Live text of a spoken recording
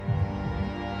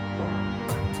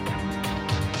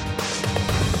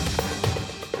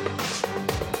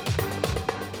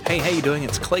Hey, how you doing?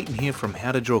 It's Clayton here from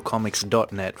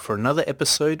howtodrawcomics.net for another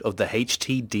episode of the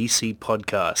HTDC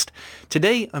podcast.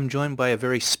 Today, I'm joined by a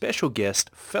very special guest,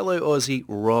 fellow Aussie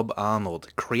Rob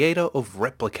Arnold, creator of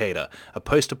Replicator, a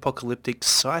post-apocalyptic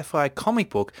sci-fi comic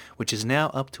book which is now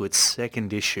up to its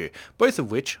second issue, both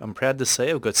of which, I'm proud to say,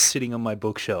 I've got sitting on my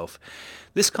bookshelf.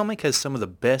 This comic has some of the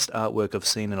best artwork I've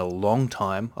seen in a long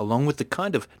time, along with the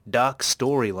kind of dark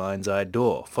storylines I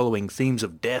adore, following themes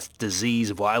of death, disease,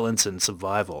 violence, and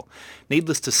survival.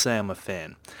 Needless to say, I'm a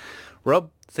fan.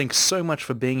 Rob, thanks so much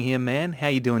for being here, man. How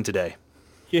you doing today?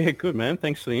 Yeah, good man.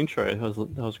 Thanks for the intro.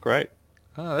 That was great.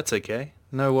 Oh, that's okay.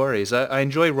 No worries. I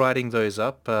enjoy writing those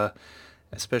up,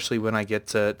 especially when I get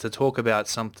to talk about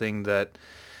something that,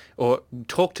 or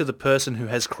talk to the person who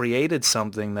has created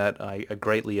something that I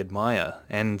greatly admire.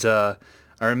 And I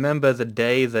remember the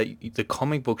day that the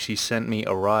comic books you sent me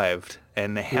arrived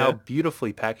and how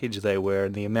beautifully packaged they were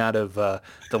and the amount of the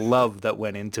love that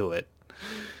went into it.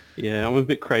 Yeah, I'm a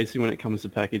bit crazy when it comes to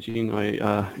packaging.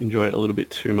 I enjoy it a little bit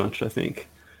too much, I think.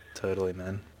 Totally,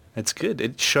 man. It's good.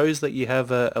 It shows that you have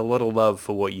a lot of love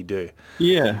for what you do.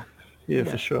 Yeah,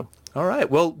 for sure. All right.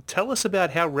 Well, tell us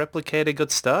about how Replicator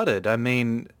got started. I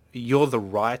mean, you're the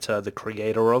writer, the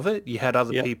creator of it. You had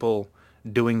other people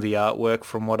doing the artwork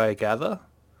from what I gather.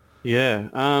 Yeah.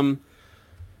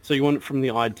 So you want it from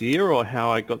the idea or how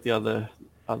I got the other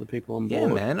people on board? Yeah,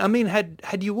 man. I mean,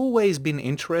 had you always been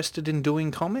interested in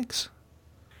doing comics?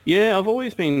 Yeah, I've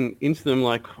always been into them.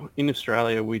 Like in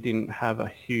Australia, we didn't have a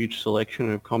huge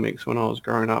selection of comics when I was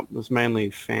growing up. It was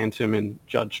mainly Phantom and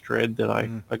Judge Dredd that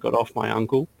I got off my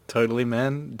uncle. Totally,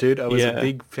 man. Dude, I was a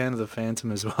big fan of the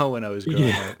Phantom as well when I was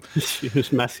growing up. It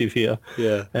was massive here.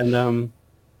 Yeah. And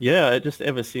just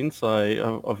ever since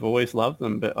I've always loved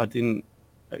them, but I didn't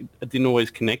always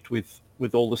connect with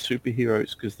all the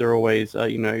superheroes because they're always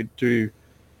do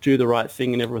the right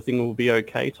thing and everything will be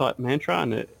okay type mantra,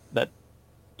 and that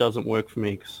doesn't work for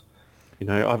me because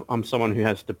I'm someone who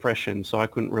has depression, so I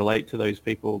couldn't relate to those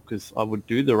people because I would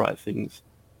do the right things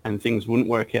and things wouldn't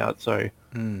work out, so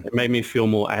it made me feel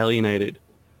more alienated.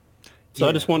 So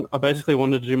I basically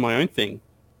wanted to do my own thing.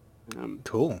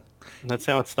 Cool. And that's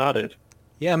how it started.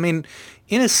 Yeah, I mean,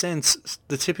 in a sense,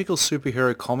 the typical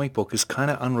superhero comic book is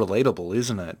kind of unrelatable,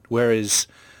 isn't it? Whereas,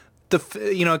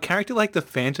 a character like the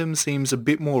Phantom seems a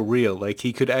bit more real, like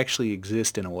he could actually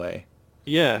exist in a way.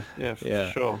 Yeah,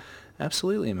 for sure.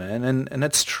 Absolutely, man. And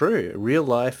that's true. Real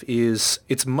life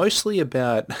it's mostly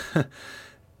about,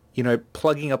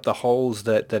 plugging up the holes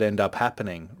that end up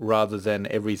happening rather than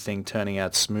everything turning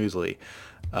out smoothly.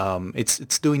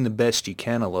 It's doing the best you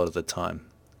can a lot of the time.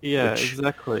 Yeah,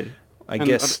 exactly. I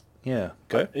guess,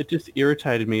 go. It just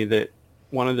irritated me that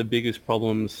one of the biggest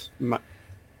problems,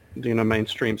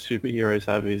 mainstream superheroes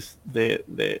have is they're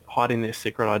hiding their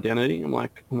secret identity. I'm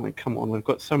like, come on, we've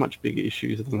got so much bigger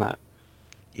issues than that.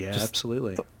 Yeah, just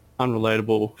absolutely.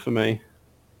 Unrelatable for me.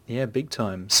 Yeah, big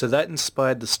time. So that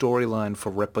inspired the storyline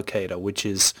for Replicator, which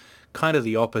is kind of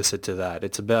the opposite to that.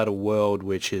 It's about a world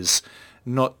which is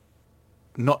not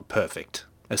perfect,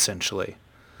 essentially.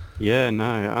 Yeah,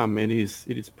 no, it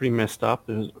is pretty messed up.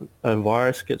 A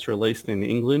virus gets released in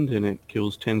England and it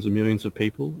kills tens of millions of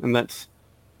people, and that's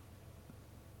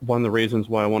one of the reasons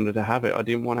why I wanted to have it. I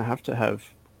didn't want to have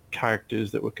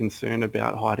characters that were concerned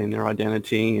about hiding their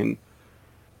identity and,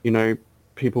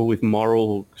 people with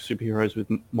superheroes with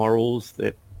morals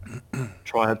that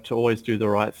try to always do the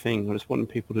right thing. I just wanted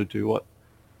people to do what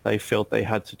they felt they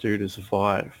had to do to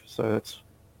survive. So that's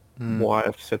why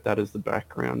I've set that as the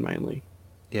background mainly.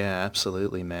 Yeah,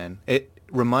 absolutely, man. It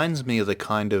reminds me of the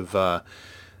kind of the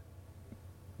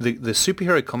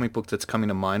superhero comic book that's coming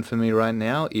to mind for me right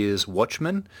now is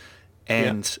Watchmen,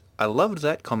 and I loved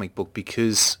that comic book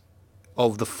because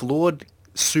of the flawed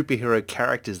superhero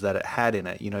characters that it had in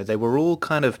it. They were all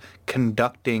kind of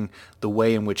conducting the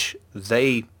way in which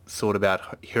they thought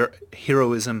about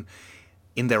heroism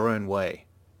in their own way.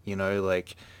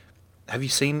 Like, have you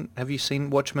seen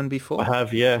Watchmen before? I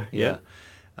have, yeah.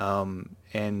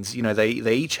 And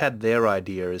they each had their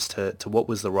idea as to what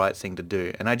was the right thing to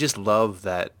do, and I just love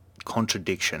that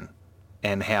contradiction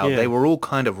and how they were all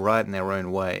kind of right in their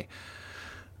own way.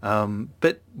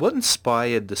 But what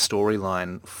inspired the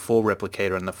storyline for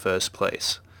Replicator in the first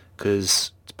place?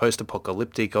 Because it's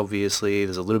post-apocalyptic, obviously.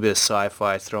 There's a little bit of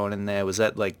sci-fi thrown in there. Was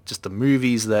that like just the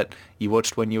movies that you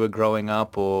watched when you were growing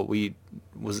up, or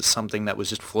was it something that was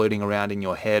just floating around in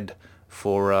your head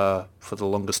for the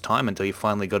longest time until you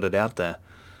finally got it out there?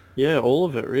 Yeah, all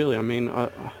of it really. I mean,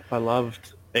 I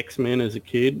loved X-Men as a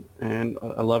kid, and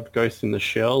I loved Ghost in the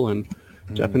Shell and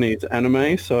Japanese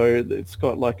anime, so it's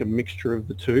got like a mixture of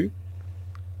the two.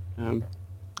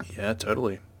 Yeah,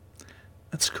 totally.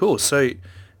 That's cool. So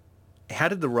how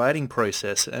did the writing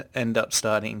process end up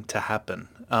starting to happen?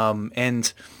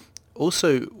 And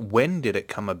also, when did it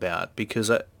come about?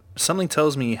 Because something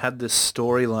tells me you had this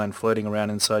storyline floating around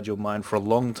inside your mind for a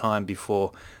long time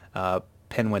before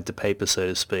pen went to paper, so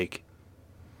to speak.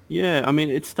 Yeah, I mean,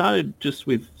 it started just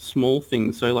with small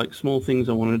things. So like small things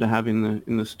I wanted to have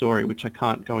in the story, which I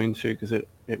can't go into because it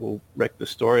will wreck the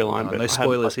storyline. But No I had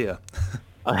spoilers like here.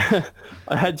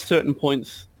 I had certain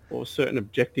points or certain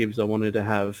objectives I wanted to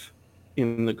have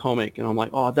in the comic, and I'm like,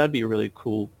 oh, that'd be a really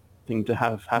cool thing to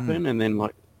have Mm, happen, and then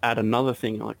like add another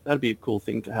thing, like that'd be a cool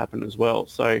thing to happen as well.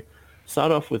 So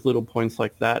start off with little points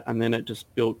like that, and then it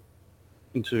just built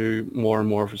into more and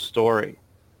more of a story.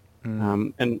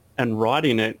 mm. And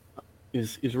writing it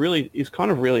is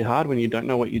kind of really hard when you don't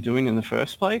know what you're doing in the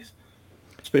first place,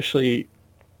 especially.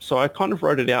 So I kind of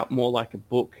wrote it out more like a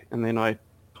book, and then I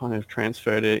kind of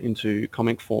transferred it into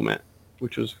comic format,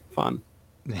 which was fun.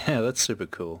 Yeah, that's super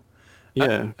cool. I,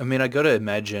 Yeah, I mean, I got to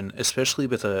imagine, especially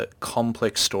with a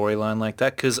complex storyline like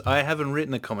that, because I haven't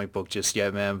written a comic book just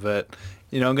yet, man, but,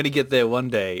 I'm going to get there one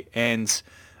day. And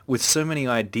with so many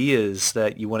ideas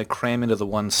that you want to cram into the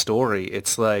one story,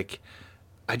 it's like,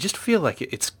 I just feel like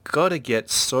it's got to get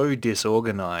so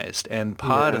disorganized, and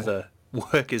part of yeah, the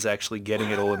work is actually getting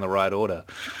it all in the right order.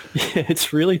 yeah.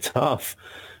 It's really tough.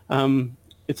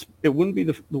 It wouldn't be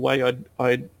the way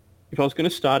I'd if I was going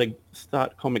to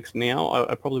start comics now,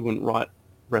 I probably wouldn't write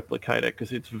Replicator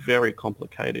because it's very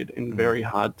complicated and Mm, very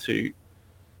hard to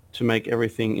make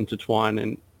everything intertwine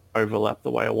and overlap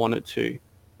the way I want it to.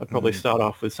 I'd probably mm. start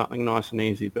off with something nice and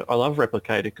easy, but I love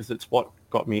Replicator because it's what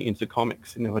got me into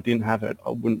comics. And if I didn't have it, I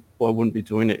wouldn't be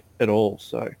doing it at all.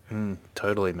 So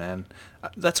Totally, man.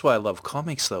 That's why I love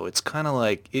comics, though. It's kind of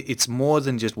like it's more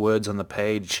than just words on the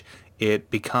page.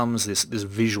 It becomes this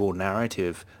visual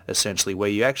narrative, essentially, where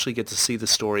you actually get to see the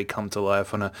story come to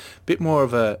life on a bit more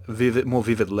of a more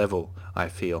vivid level, I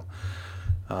feel.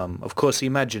 Of course, the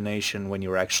imagination when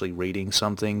you're actually reading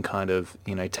something kind of,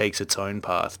 takes its own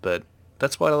path, but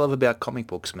that's what I love about comic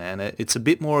books, man. It's a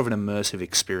bit more of an immersive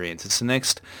experience.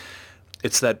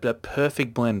 It's that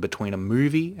perfect blend between a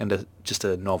movie and just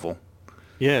a novel.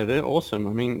 yeah, they're awesome.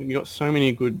 I mean, you got so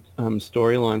many good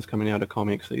storylines coming out of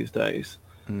comics these days.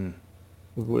 Mm.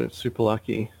 We're super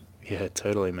lucky. Yeah,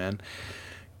 totally, man.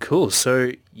 Cool.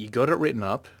 So you got it written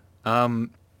up.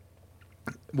 Um,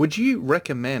 would you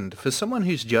recommend for someone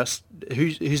who's just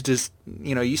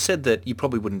you said that you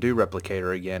probably wouldn't do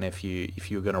Replicator again if you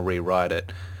were going to rewrite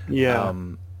it. Yeah.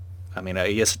 Um, I mean,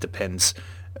 I guess it depends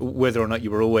whether or not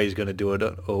you were always going to do it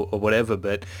or whatever.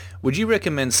 But would you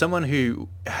recommend someone who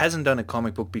hasn't done a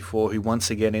comic book before who wants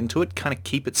to get into it, kind of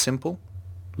keep it simple?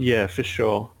 Yeah, for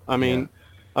sure. I Yeah. mean,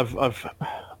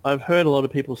 I've heard a lot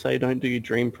of people say don't do your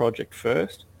dream project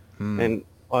first, Hmm. and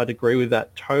I'd agree with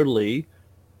that totally.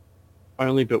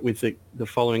 Only, but with the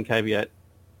following caveat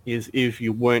is if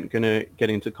you weren't going to get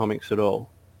into comics at all.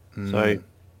 So Hmm.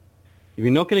 if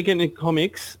you're not going to get into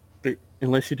comics,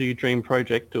 unless you do your dream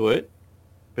project, do it.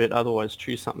 But otherwise,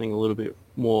 choose something a little bit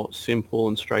more simple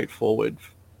and straightforward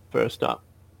first up.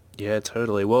 Yeah,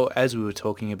 totally. Well, as we were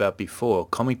talking about before,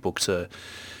 comic books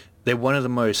they're one of the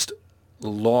most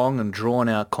long and drawn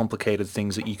out complicated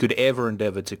things that you could ever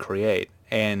endeavor to create.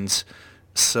 And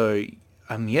so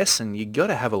yes, and you got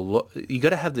to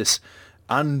have this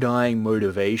undying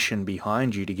motivation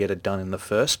behind you to get it done in the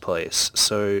first place.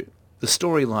 So the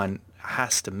storyline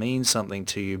has to mean something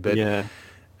to you, but Yeah,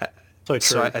 so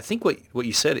so true. I think what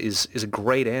you said is a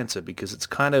great answer because it's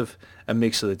kind of a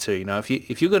mix of the two.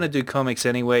 If you're going to do comics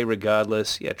anyway,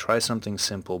 regardless, yeah, try something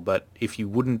simple. But if you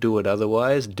wouldn't do it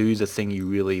otherwise, do the thing you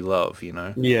really love.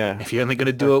 Yeah, If you're only going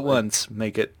to do it exactly. once,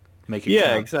 make it Yeah,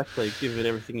 count. exactly. Give it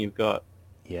everything you've got.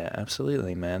 Yeah,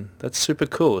 absolutely, man. That's super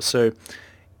cool. So,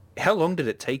 how long did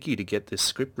it take you to get this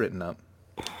script written up?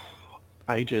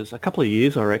 Ages, a couple of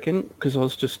years, I reckon, because I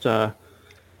was just at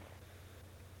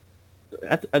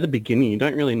the beginning. You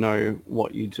don't really know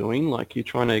what you're doing. Like you're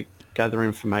trying to gather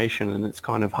information, and it's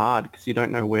kind of hard because you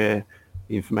don't know where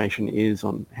the information is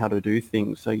on how to do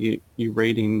things. So you're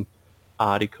reading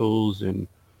articles and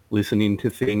listening to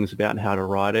things about how to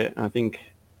write it. And I think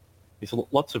there's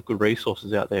lots of good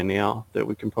resources out there now that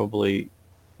we can probably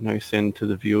send to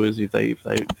the viewers if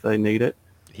they need it.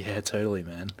 Yeah, totally,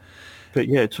 man. But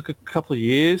yeah, it took a couple of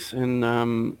years,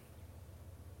 and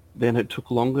then it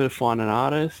took longer to find an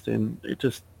artist, and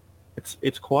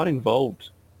it's quite involved.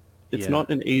 It's Yeah. not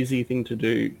an easy thing to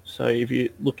do. So if you're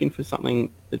looking for something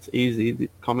that's easy, the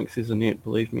comics isn't it,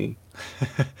 believe me.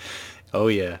 Oh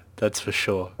yeah, that's for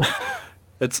sure.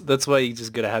 That's why you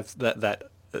just gotta have that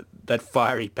that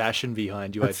fiery passion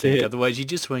behind you, I That's think. it. Otherwise, you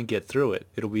just won't get through it.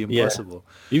 It'll be Yeah. impossible.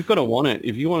 You've got to want it.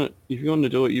 If you want to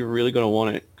do it, you're really going to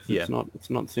want it because Yeah. it's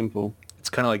not simple. It's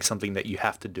kind of like something that you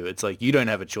have to do. It's like you don't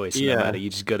have a choice no Yeah. matter. You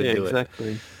just got to Yeah, do it.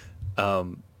 exactly.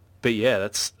 But yeah,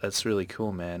 that's really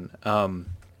cool, man.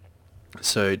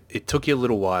 So it took you a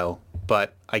little while,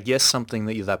 but I guess something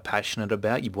that you're that passionate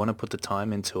about, you want to put the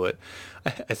time into it.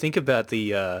 I think about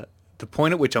the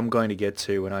point at which I'm going to get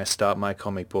to when I start my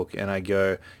comic book, and I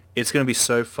go, it's going to be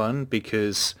so fun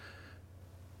because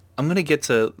I'm going to get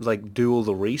to like do all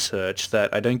the research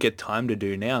that I don't get time to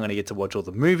do now. I'm going to get to watch all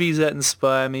the movies that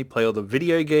inspire me, play all the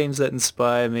video games that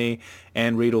inspire me,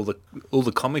 and read all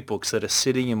the comic books that are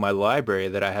sitting in my library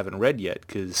that I haven't read yet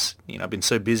because, I've been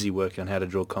so busy working on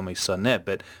howtodrawcomics.net.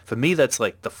 But for me, that's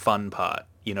like the fun part,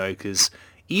 because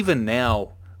even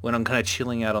now when I'm kind of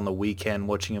chilling out on the weekend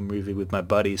watching a movie with my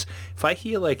buddies, if I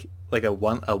hear like a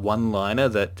one-liner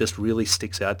that just really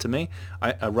sticks out to me,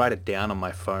 I write it down on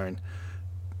my phone.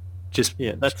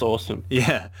 Yeah, that's awesome.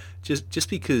 Yeah, just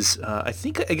because I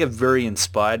think I get very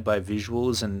inspired by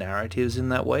visuals and narratives in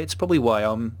that way. It's probably why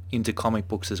I'm into comic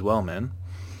books as well, man.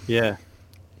 Yeah.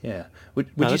 Yeah.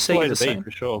 Would No, you that's say the way you're the to be same?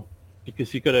 for sure.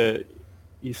 Because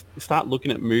you start looking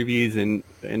at movies and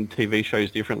TV shows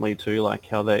differently too, like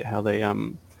how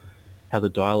the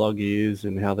dialogue is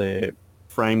and how they're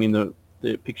framing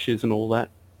the pictures and all that.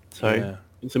 So Yeah.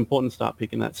 it's important to start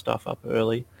picking that stuff up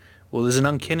early. Well, there's an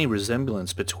uncanny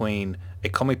resemblance between a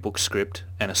comic book script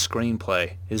and a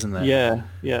screenplay, isn't there? Yeah,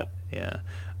 yeah. Yeah.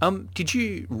 Did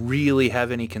you really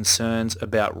have any concerns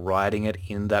about writing it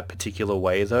in that particular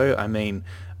way, though? I mean,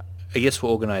 I guess for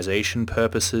organization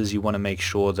purposes, you want to make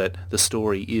sure that the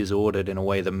story is ordered in a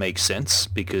way that makes sense,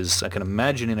 because I can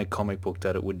imagine in a comic book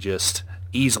that it would just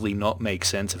easily not make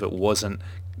sense if it wasn't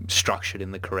structured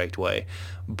in the correct way.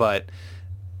 But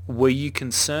were you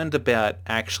concerned about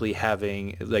actually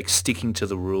having, like, sticking to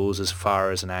the rules as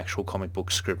far as an actual comic book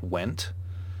script went?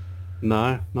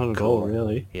 No, not at all,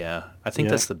 really. Yeah, I think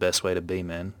Yeah. that's the best way to be,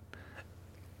 man.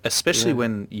 Especially Yeah.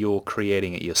 when you're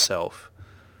creating it yourself.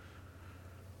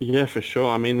 Yeah, for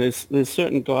sure. I mean, there's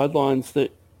certain guidelines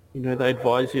that they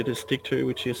advise you to stick to,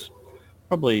 which is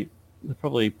they're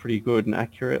probably pretty good and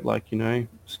accurate. Like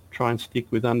try and stick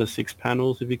with under 6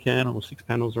 panels if you can, or 6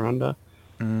 panels or under,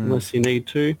 unless you need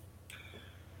to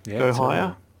Yeah, go it's,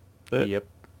 higher. But Yep,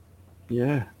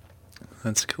 yeah,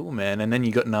 that's cool, man. And then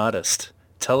you got an artist.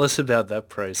 Tell us about that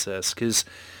process, because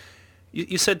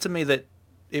you said to me that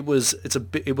it was a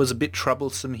bit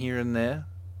troublesome here and there,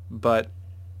 but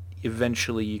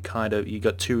eventually you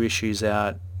got 2 issues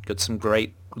out, got some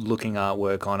great looking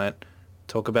artwork on it.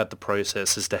 Talk about the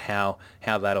process as to how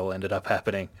that all ended up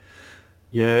happening.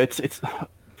 yeah, it's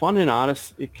finding an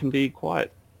artist. It can be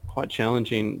quite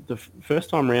challenging. The first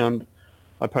time round,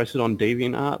 I posted on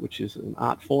DeviantArt, which is an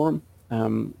art forum,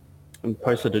 and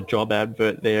posted a job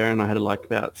advert there, and I had like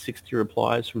about 60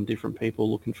 replies from different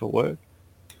people looking for work.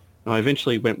 And I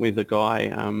eventually went with a guy,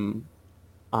 Armin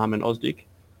Osdick.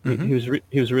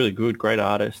 He was really good, great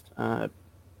artist.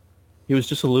 He was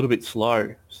just a little bit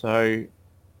slow, so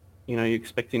you're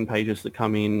expecting pages to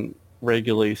come in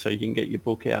regularly so you can get your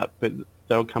book out, but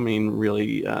they'll come in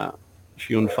really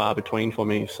few and far between for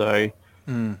me. So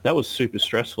that was super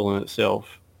stressful in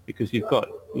itself, because you've got,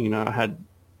 I had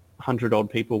 100 odd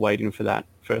people waiting for that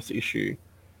first issue,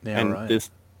 Yeah, and right.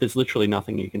 there's literally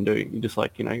nothing you can do. You're just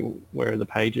like, where are the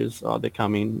pages? Oh, they're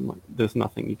coming. Like, there's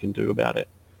nothing you can do about it.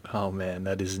 Oh man,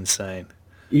 that is insane.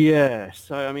 Yeah.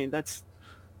 So I mean, that's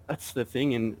the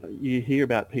thing, and you hear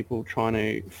about people trying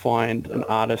to find an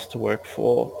artist to work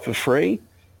for free,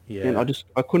 and Yeah.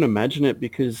 I couldn't imagine it,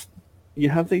 because you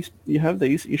have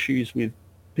these issues with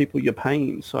people you're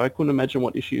paying. So I couldn't imagine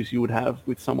what issues you would have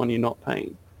with someone you're not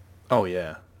paying. Oh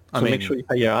yeah. So make sure you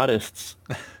pay your artists.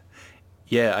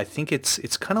 Yeah, I think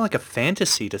it's kind of like a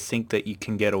fantasy to think that you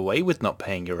can get away with not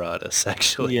paying your artists,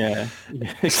 actually. Yeah,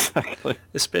 exactly.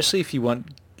 Especially if you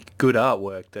want good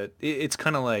artwork. It's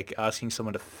kind of like asking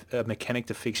a mechanic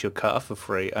to fix your car for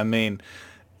free. I mean,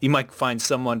 you might find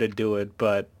someone to do it,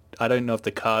 but I don't know if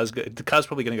the car's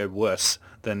probably going to go worse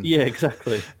than. Yeah,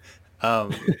 exactly.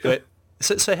 But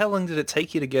so how long did it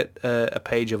take you to get a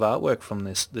page of artwork from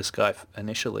this guy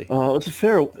initially? Oh, it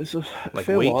was a Like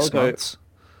fair while weeks, ago. months?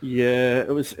 Yeah,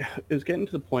 it was getting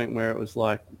to the point where it was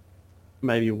like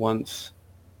maybe once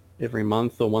every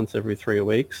month or once every 3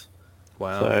 weeks.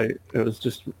 Wow. So it was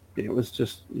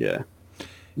just yeah,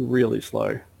 really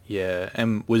slow. Yeah,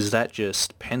 and was that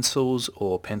just pencils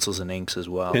or pencils and inks as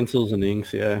well? Pencils and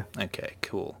inks, yeah. Okay,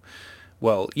 cool.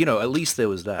 Well, at least there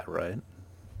was that, right?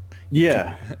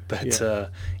 Yeah. But Yeah.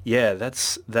 yeah,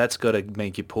 that's got to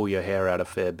make you pull your hair out a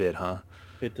fair bit, huh?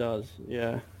 It does,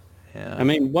 yeah. I Yeah.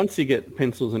 mean, once you get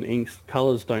pencils and inks,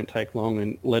 colors don't take long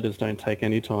and letters don't take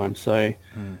any time. So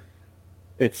Mm.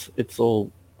 it's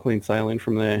all clean sailing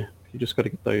from there. You just got to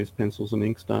get those pencils and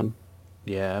inks done.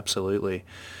 Yeah, absolutely.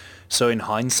 So in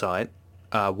hindsight,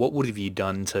 what would have you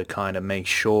done to kind of make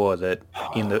sure that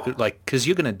in the, like, because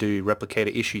you're going to do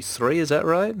Replicator issue 3, is that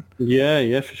right? Yeah,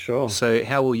 yeah, for sure. So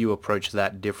how will you approach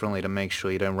that differently to make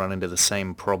sure you don't run into the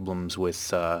same problems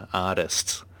with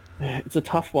artists? It's a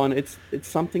tough one. It's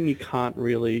something you can't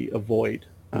really avoid.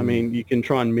 I Mm. mean, you can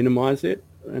try and minimize it,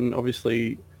 and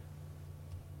obviously,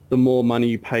 the more money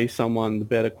you pay someone, the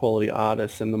better quality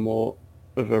artists, and the more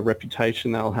of a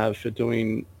reputation they'll have for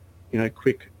doing,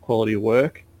 quick quality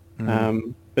work.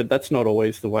 Mm. But that's not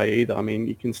always the way either. I mean,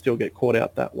 you can still get caught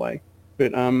out that way.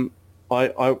 But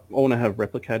I want to have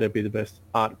Replicator be the best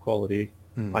art quality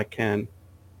Mm. I can,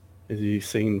 as you've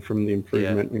seen from the Yeah.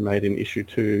 improvement we made in issue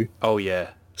 2. Oh yeah,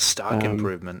 stark Um,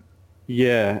 improvement.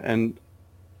 yeah, and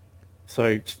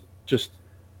so just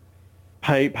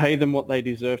pay them what they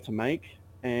deserve to make,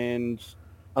 and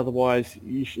otherwise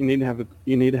you need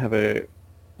to have a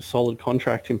solid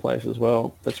contract in place as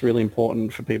well. That's really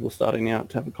important for people starting out,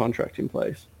 to have a contract in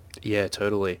place. Yeah,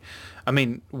 totally. I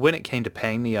mean, when it came to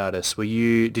paying the artists, did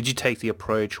you take the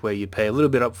approach where you pay a little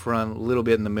bit up front, a little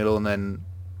bit in the middle, and then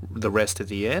the rest at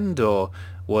the end, or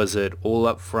was it all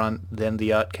up front, then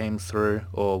the art came through,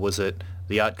 or was it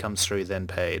the art comes through, then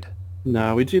paid?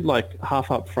 No, we did like half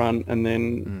up front and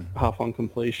then Mm. half on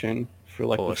completion for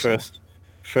like the Awesome.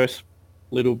 first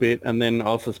little bit, and then I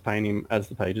was just paying him as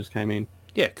the pages came in.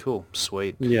 Yeah, cool,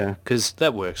 sweet. Yeah. Because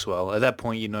that works well. At that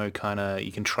point, kind of,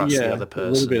 you can trust the Yeah, other a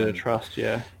little person. bit of And trust,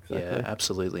 yeah, yeah, exactly.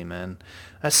 absolutely, man.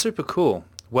 That's super cool.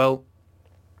 Well,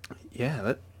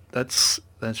 yeah, that's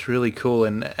really cool.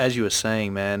 And as you were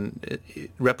saying, man,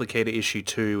 Replicator issue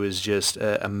 2 is just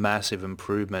a massive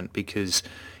improvement because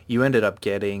you ended up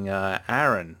getting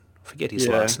Aaron. I forget his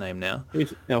Yeah. last name now.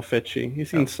 He's Alfecci.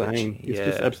 He's insane. Alfecci, He's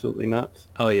just yeah. absolutely nuts.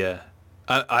 Oh yeah.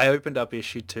 I opened up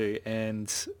issue 2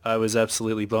 and I was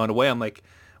absolutely blown away. I'm like,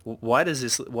 why is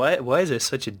there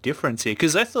such a difference here?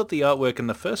 Because I thought the artwork in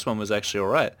the first one was actually all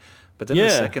right, but then the Yeah.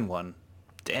 second one,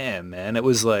 damn man, it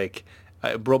was like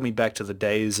it brought me back to the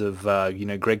days of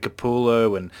Greg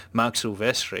Capullo and Mark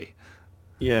Silvestri.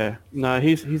 Yeah. No,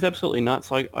 he's absolutely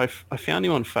nuts. I found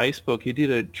him on Facebook. He did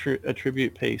a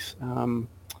tribute piece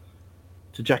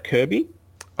to Jack Kirby,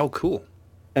 Oh, cool.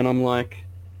 and I'm like,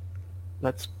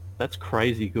 that's that's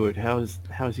crazy good. How is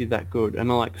he that good?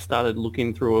 And I like started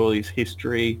looking through all his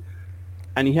history,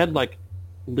 and he had like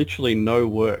literally no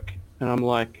work, and I'm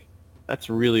like, that's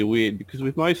really weird, because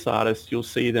with most artists you'll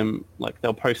see them like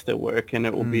they'll post their work and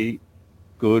it will be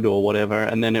good or whatever,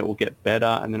 and then it will get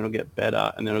better, and then it'll get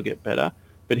better, and then it'll get better.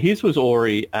 But his was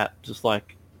already at just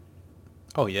like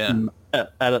Oh yeah.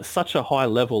 such a high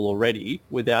level already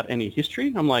without any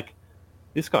history. I'm like,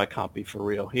 this guy can't be for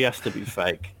real. He has to be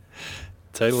fake.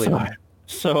 Totally, So, man.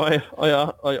 so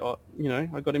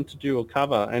I got him to do a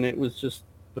cover, and it was just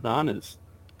bananas.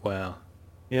 Wow.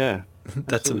 Yeah,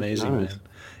 That's absolutely amazing, bananas.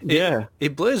 man. Yeah,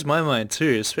 It blows my mind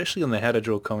too, especially on the How to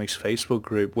Draw Comics Facebook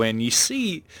group, when you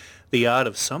see the art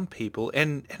of some people,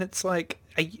 and it's like,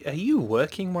 are you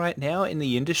working right now in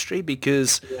the industry?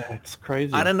 Because yeah, it's I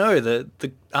crazy. don't know, the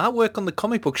artwork on the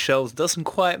comic book shelves doesn't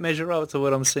quite measure up to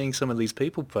what I'm seeing some of these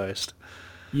people post.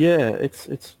 Yeah,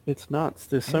 it's nuts.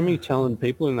 There's so Yeah. many talented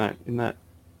people in that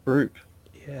group.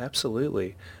 Yeah,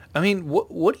 absolutely. I mean,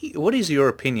 what is your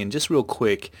opinion, just real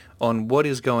quick, on what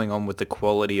is going on with the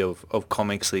quality of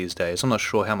comics these days? I'm not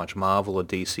sure how much Marvel or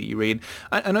DC you read.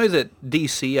 I know that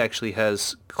DC actually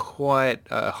has quite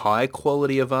a high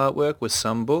quality of artwork with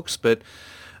some books, but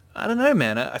I don't know,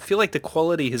 man. I feel like the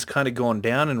quality has kind of gone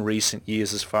down in recent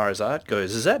years as far as art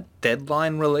goes. Is that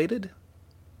deadline related?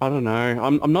 I don't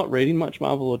know. I'm not reading much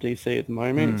Marvel or DC at the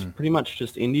moment. It's pretty much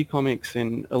just indie comics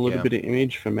and a little Yeah, bit of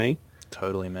Image for me.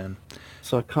 totally, man.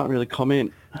 So I can't really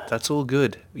comment. That's all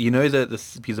good. You know that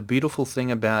the beautiful thing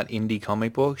about indie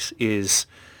comic books is,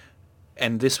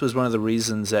 and this was one of the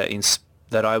reasons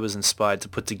that I was inspired to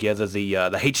put together the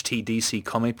HTDC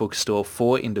comic book store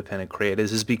for independent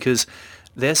creators, is because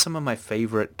they're some of my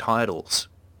favorite titles,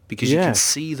 because you can Yeah,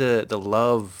 see the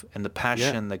love and the yeah,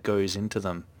 passion that goes into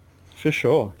them. for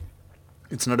sure.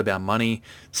 It's not about money.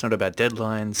 It's not about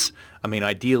deadlines. I mean,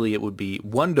 ideally, it would be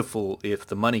wonderful if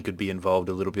the money could be involved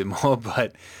a little bit more,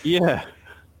 but Yeah,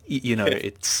 yeah,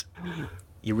 it's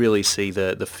you really see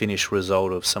the finished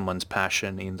result of someone's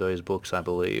passion in those books, I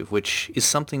believe, which is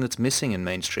something that's missing in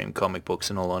mainstream comic books,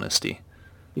 in all honesty.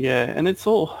 yeah. And it's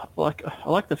all like, I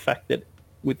like the fact that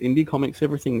with indie comics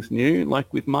everything's new.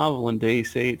 Like with Marvel and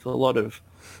DC, it's a lot of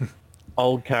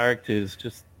old characters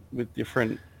just with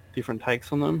different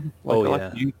takes on them. Like Oh I like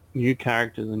yeah, new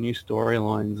characters and new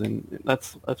storylines, and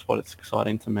that's what it's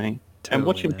exciting to me. And totally,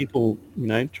 watching man. people,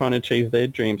 trying to achieve their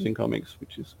dreams in comics,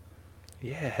 which is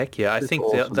Yeah, heck yeah. I super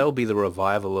think that awesome. that'll be the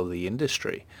revival of the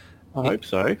industry. I Y- hope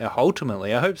so.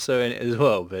 Ultimately, I hope so as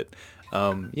well. But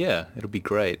yeah, it'll be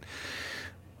great.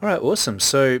 All right, awesome.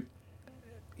 So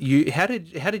how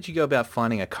did you go about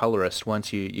finding a colorist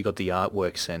once you got the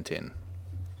artwork sent in?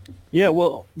 Yeah,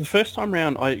 well, the first time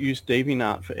round I used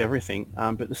DeviantArt for everything,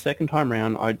 but the second time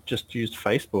round I just used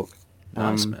Facebook.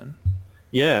 Nice, Um, man.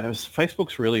 yeah,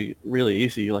 Facebook's really, really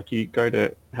easy. Like you go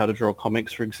to How to Draw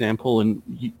Comics, for example, and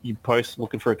you post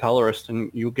looking for a colorist and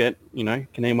you'll get, can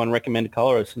anyone recommend a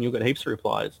colorist? And you'll get heaps of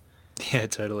replies. Yeah,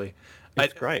 totally. I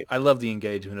It's great. I love the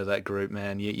engagement of that group,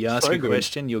 man. You ask So a good.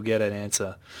 question, you'll get an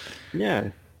answer. Yeah.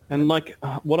 And like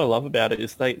what I love about it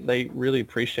is they really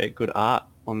appreciate good art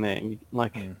on there.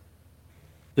 Like Mm.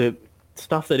 the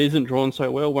stuff that isn't drawn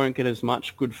so well won't get as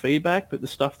much good feedback, but the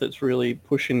stuff that's really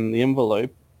pushing the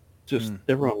envelope, just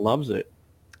everyone loves it.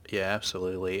 Yeah,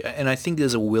 absolutely. And I think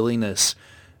there's a willingness,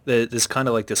 there's kind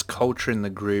of like this culture in the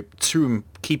group to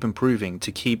keep improving,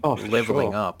 to keep Oh, for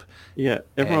leveling sure. up. Yeah,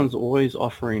 And everyone's always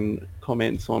offering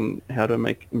comments on how to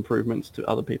make improvements to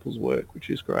other people's work, which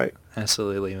is great.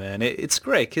 absolutely, man. It's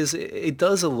great because it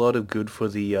does a lot of good for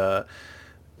the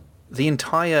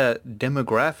entire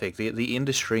demographic, the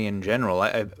industry in general.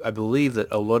 I believe that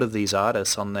a lot of these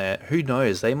artists on there, who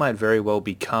knows, they might very well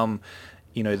become,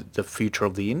 the future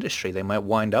of the industry. They might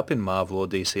wind up in Marvel or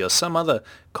DC or some other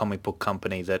comic book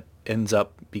company that ends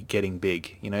up getting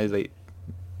big.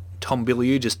 Tom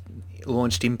Bilyeu just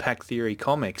launched Impact Theory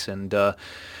Comics, and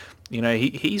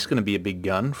he's going to be a big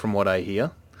gun from what I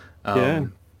hear. Yeah,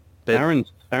 Um, but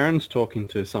Aaron's talking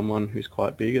to someone who's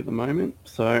quite big at the moment,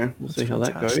 so we'll that's see how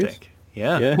that goes. fantastic.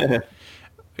 Yeah. Yeah.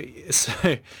 So,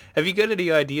 have you got any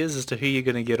ideas as to who you're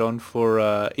going to get on for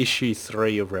issue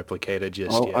 3 of Replicator just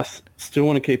Well, yet? still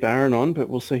want to keep Aaron on, but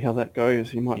we'll see how that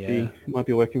goes. Yeah, He might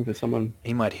be working for someone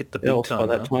he might hit the big else by time,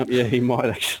 that huh? time. Yeah, he might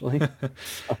actually.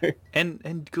 So,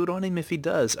 And good on him if he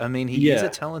does. I mean, he is a yeah,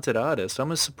 talented artist.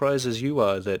 I'm as surprised as you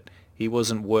are that he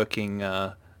wasn't working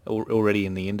already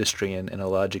in the industry in a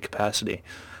larger capacity.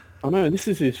 I know this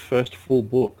is his first full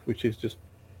book, which is just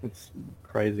it's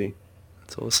crazy.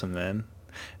 It's awesome, man.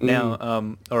 Now,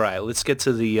 Mm, all right, let's get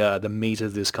to the meat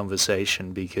of this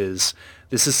conversation because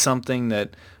this is something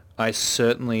that I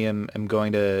certainly am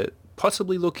going to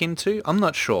possibly look into. I'm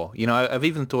not sure. I've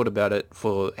even thought about it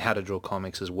for How to Draw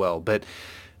Comics as well, but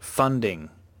funding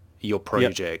your yep.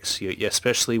 projects,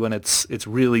 especially when it's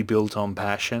really built on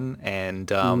passion and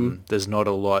Mm, there's not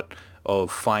a lot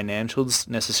of financials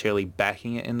necessarily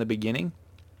backing it in the beginning.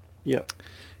 yep.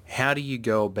 How do you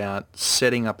go about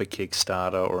setting up a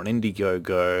Kickstarter or an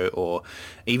Indiegogo or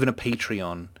even a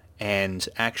Patreon and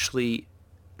actually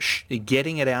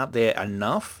getting it out there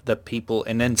enough that people,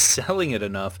 and then selling it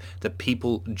enough that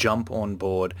people jump on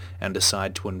board and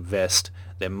decide to invest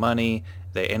their money,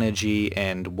 their energy,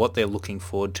 and what they're looking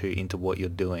forward to into what you're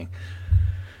doing?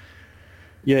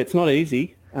 Yeah, it's not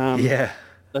easy. Yeah.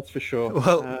 That's for sure.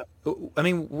 Well, I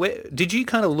mean, did you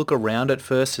kind of look around at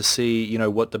first to see,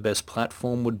 what the best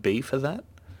platform would be for that?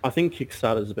 I think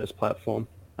Kickstarter is the best platform.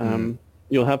 Mm,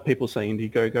 You'll have people say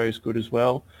Indiegogo is good as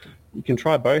well. You can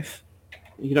try both.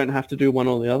 You don't have to do one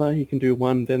or the other. You can do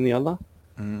one then the other,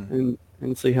 mm,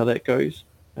 and see how that goes.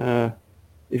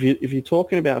 If you're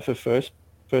talking about for first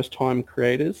time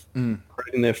creators mm.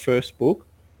 creating their first book,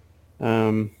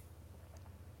 um,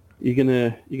 you're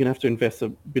gonna have to invest a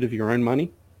bit of your own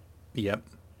money, Yep.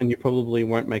 and you probably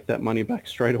won't make that money back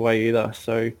straight away either.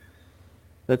 So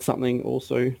that's something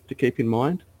also to keep in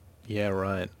mind. Yeah,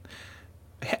 right.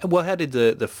 Well, how did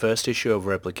the first issue of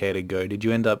Replicator go? Did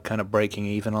you end up kind of breaking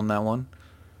even on that one?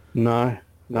 No,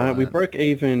 no, we Right. broke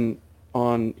even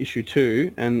on issue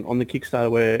 2, and on the Kickstarter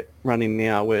we're running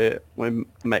now, we're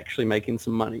actually making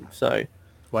some money. So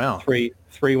Wow. three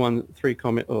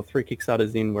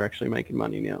Kickstarters in, we're actually making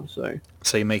money now. So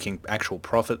So you're making actual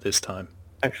profit this time.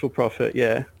 actual profit,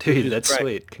 yeah, which Dude, is that's great.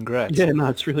 sweet. Congrats. Yeah, no,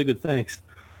 it's really good. Thanks.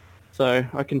 So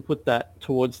I can put that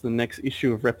towards the next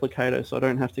issue of Replicator, so I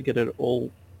don't have to get it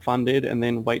all funded and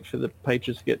then wait for the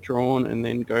pages to get drawn and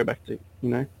then go back to.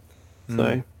 Mm.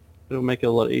 So it'll make it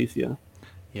a lot easier.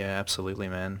 Yeah, absolutely,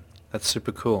 man. That's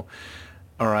super cool.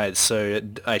 All right, so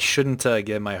I shouldn't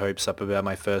get my hopes up about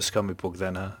my first comic book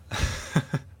then, huh?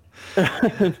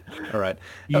 All right.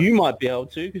 You might be able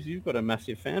to because you've got a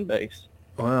massive fan base.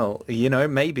 Well,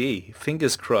 maybe.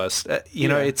 Fingers crossed.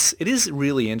 Yeah. it is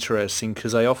really interesting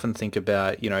because I often think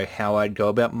about, how I'd go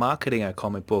about marketing a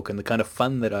comic book and the kind of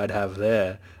fun that I'd have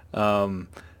there.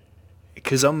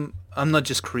 because I'm not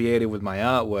just creative with my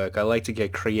artwork. I like to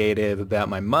get creative about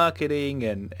my marketing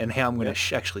and how I'm going to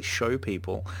Yep. actually show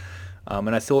people.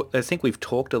 And I think we've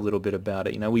talked a little bit about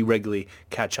it. You know, we regularly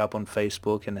catch up on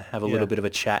Facebook and have a little Yeah. bit of a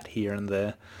chat here and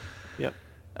there. Yep.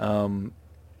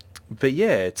 But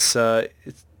yeah,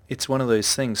 it's one of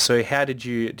those things. So how did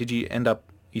you end up?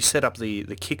 You set up the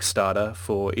Kickstarter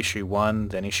for issue 1,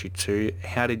 then issue 2.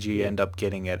 How did you Yeah. end up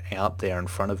getting it out there in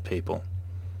front of people?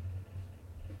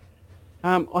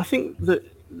 I think that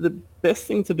the best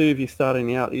thing to do if you're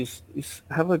starting out is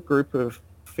have a group of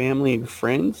family and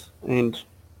friends. And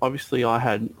obviously, I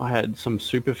had some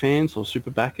super fans or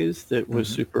super backers that were Hmm.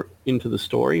 super into the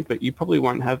story, but you probably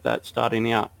won't have that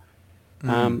starting out.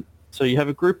 Mm, So you have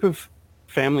a group of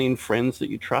family and friends that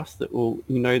you trust that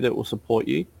will support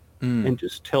you, mm, and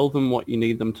just tell them what you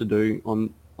need them to do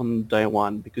on day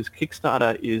one. Because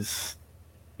Kickstarter is,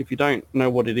 if you don't know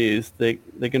what it is, they're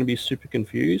going to be super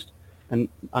confused and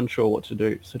unsure what to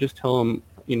do. So just tell them,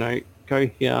 go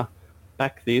here,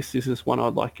 back this. This is one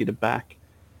I'd like you to back,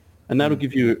 and that'll mm.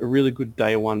 give you a really good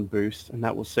day one boost, and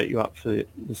that will set you up for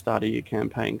the start of your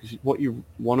campaign. Because what you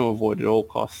want to avoid at all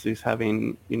costs is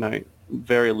having,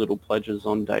 very little pledges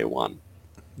on day one.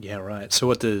 Yeah, right. So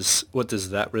what does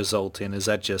that result in? Is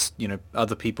that just,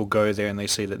 other people go there and they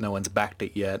see that no one's backed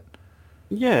it yet?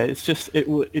 Yeah, it's just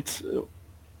it's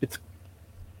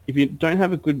if you don't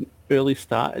have a good early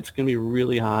start, it's going to be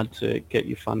really hard to get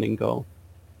your funding goal.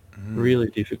 Really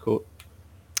difficult.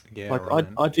 Yeah, Like right.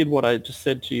 I did what I just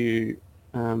said to you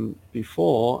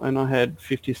before, and I had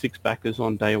 56 backers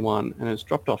on day one, and it's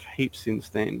dropped off heaps since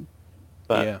then.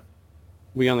 But Yeah.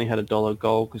 we only had $1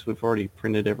 goal because we've already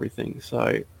printed everything.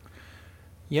 So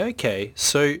Yeah, okay.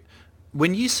 So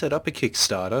when you set up a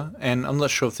Kickstarter, and I'm not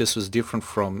sure if this was different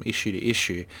from issue to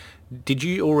issue, did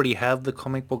you already have the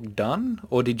comic book done,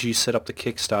 or did you set up the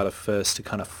Kickstarter first to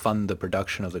kind of fund the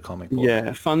production of the comic book?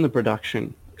 yeah, fund the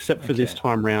production. Except for this Okay.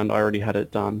 time round, I already had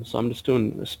it done. So I'm just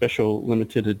doing a special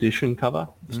limited edition cover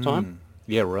this time.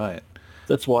 Yeah, right.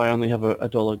 That's why I only have a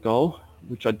 $1 goal,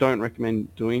 which I don't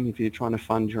recommend doing if you're trying to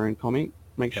fund your own comic.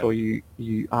 Make Yep. sure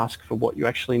you ask for what you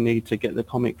actually need to get the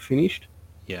comic finished.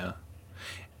 Yeah.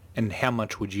 And how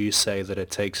much would you say that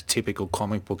it takes a typical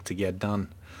comic book to get done?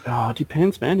 Oh, it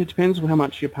depends, man. It depends how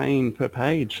much you're paying per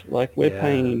page. Like Yeah.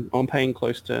 I'm paying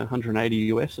close to 180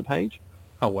 US a page,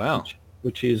 Oh, wow.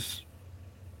 which is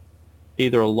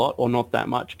either a lot or not that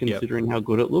much Yep. considering how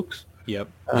good it looks. Yep.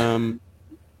 Um,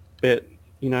 but,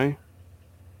 you know,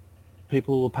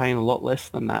 people are paying a lot less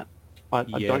than that. I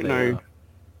Yeah, don't they know. are.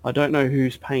 I don't know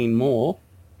who's paying more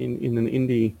in an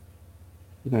indie,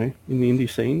 in the indie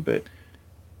scene, but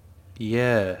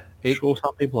Yeah. sure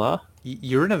some people are.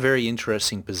 You're in a very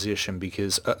interesting position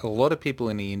because a lot of people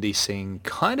in the indie scene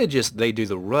kind of just, they do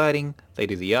the writing, they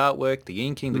do the artwork, the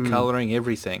inking, the Mm, coloring,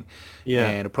 everything. yeah,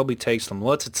 And it probably takes them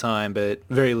lots of time, but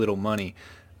very little money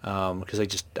because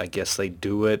I guess they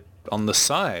do it on the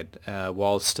side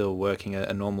while still working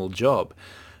a normal job.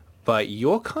 But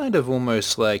you're kind of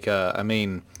almost like,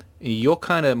 you're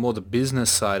kind of more the business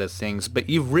side of things, but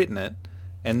you've written it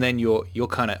and then you're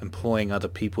kind of employing other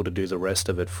people to do the rest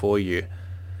of it for you.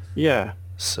 yeah,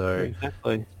 So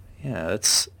exactly. yeah,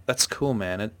 that's cool,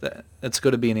 man. It's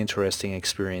got to be an interesting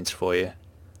experience for you.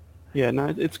 Yeah,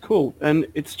 no, it's cool and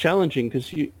it's challenging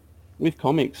because with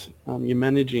comics, you're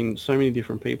managing so many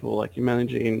different people. Like you're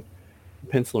managing a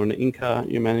penciler and an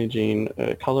inker, you're managing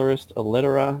a colorist, a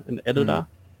letterer, an Mm, editor,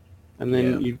 and yeah.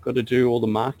 then you've got to do all the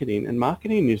marketing. And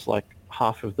marketing is like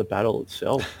half of the battle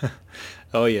itself,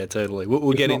 Oh yeah, totally.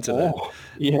 We'll if get not into that. more.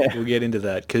 Yeah. We'll get into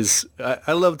that because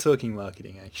I love talking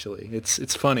marketing. Actually,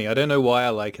 it's funny. I don't know why I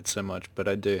like it so much, but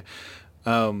I do.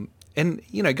 And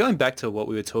going back to what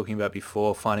we were talking about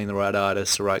before, finding the right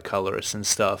artists, the right colorists, and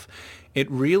stuff. It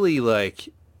really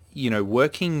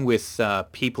working with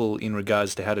people in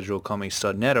regards to how to draw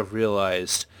comics.net. I've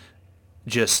realized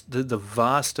just the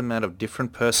vast amount of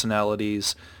different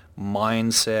personalities,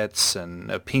 mindsets, and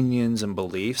opinions and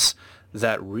beliefs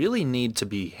that really need to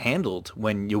be handled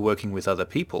when you're working with other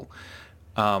people.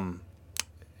 Um,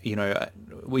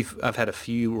 I've had a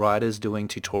few writers doing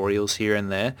tutorials here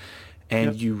and there,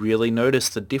 and Yep. you really notice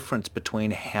the difference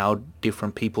between how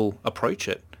different people approach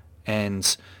it.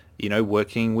 And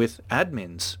working with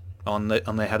admins on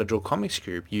the How to Draw Comics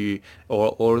group,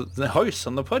 or the hosts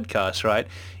on the podcast, right?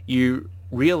 You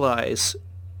realize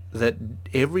that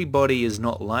everybody is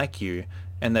not like you,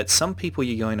 and that some people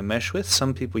you're going to mesh with,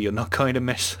 some people you're not going to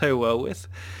mesh so well with.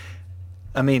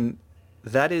 I mean,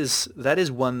 that is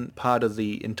one part of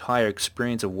the entire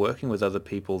experience of working with other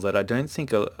people that I don't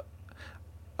think a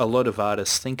lot of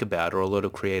artists think about, or a lot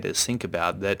of creators think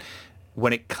about, that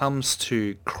when it comes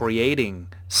to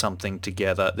creating something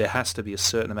together, there has to be a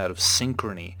certain amount of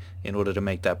synchrony in order to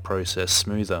make that process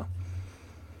smoother.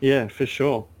 Yeah, for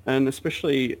sure. And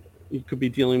especially you could be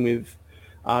dealing with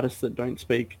artists that don't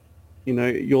speak,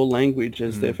 your language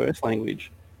as their first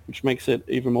language, which makes it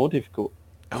even more difficult.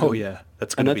 Oh yeah,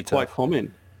 that's going And to that's be quite tough.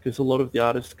 common because a lot of the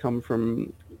artists come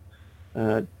from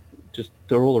uh,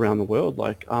 they're all around the world.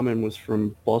 Like Armin was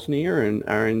from Bosnia and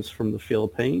Aaron's from the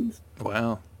Philippines.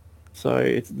 Wow.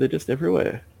 So they're just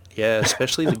everywhere. Yeah,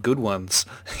 especially the good ones.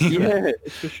 You know? Yeah,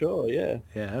 for sure. Yeah.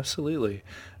 Yeah, absolutely.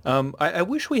 I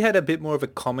wish we had a bit more of a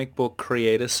comic book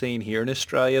creator scene here in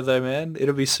Australia, though, man.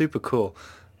 It'd be super cool.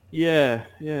 Yeah,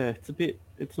 yeah.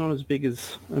 It's not as big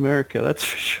as America, that's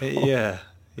for sure. Yeah,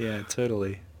 yeah,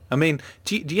 totally. I mean,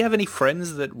 do you have any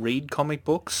friends that read comic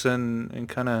books and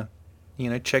kind of,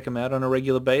 check them out on a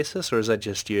regular basis, or is that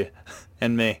just you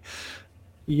and me?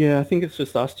 Yeah, I think it's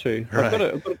just us two. Right.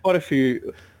 I've got quite a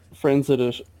few friends that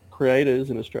are creators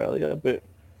in Australia, but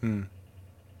Hmm.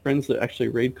 friends that actually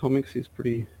read comics is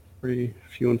pretty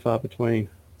few and far between.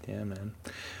 Yeah, man.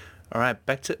 All right,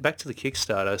 back to the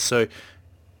Kickstarter. So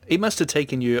it must have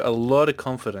taken you a lot of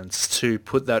confidence to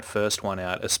put that first one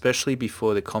out, especially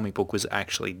before the comic book was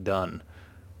actually done.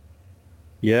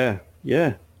 Yeah,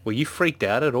 yeah, Were you freaked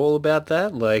out at all about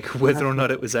that? Like whether or not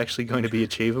it was actually going to be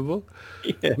achievable?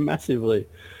 yeah, massively.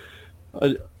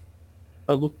 I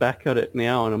I look back at it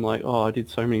now and I'm like, oh, I did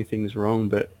so many things wrong,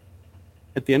 but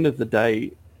at the end of the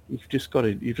day, you've just got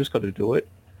to do it,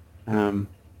 Hmm. um,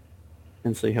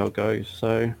 and see how it goes.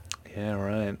 So Yeah,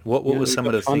 right. What were we some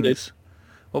of got the funded. things?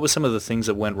 What were some of the things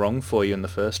that went wrong for you in the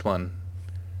first one?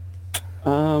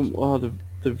 Well,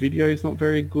 the video is not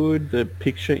very good. The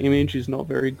picture image is not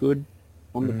very good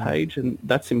on the Mm, page, and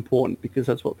that's important because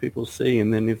that's what people see.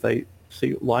 And then if they see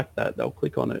it like that, they'll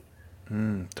click on it.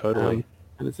 totally.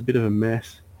 And it's a bit of a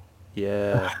mess.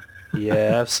 Yeah.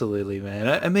 Yeah, absolutely, man.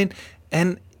 I mean,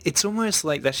 and it's almost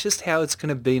like that's just how it's going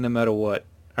to be no matter what.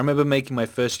 I remember making my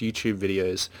first YouTube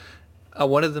videos. I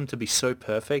wanted them to be so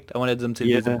perfect. I wanted them to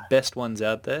be the Yeah, best ones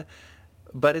out there.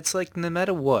 But it's like no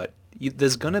matter what,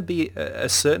 there's going to be a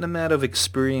certain amount of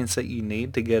experience that you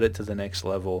need to get it to the next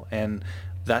level. And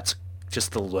that's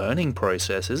just the learning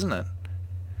process, isn't it?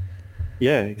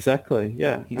 yeah, exactly.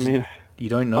 Yeah, You I just, mean, you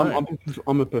don't I'm know. I'm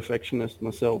I'm a perfectionist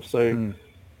myself, so Hmm.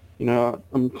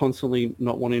 I'm constantly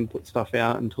not wanting to put stuff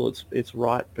out until it's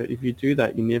right. But if you do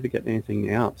that, you never get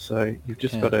anything out. So you've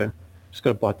Yeah, just got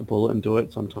to bite the bullet and do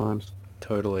it sometimes.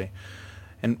 totally.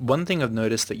 And one thing I've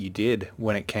noticed that you did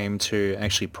when it came to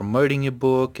actually promoting your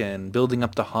book and building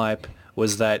up the hype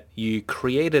was that you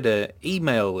created a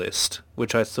email list,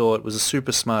 which I thought was a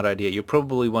super smart idea. You're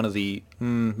probably one of the,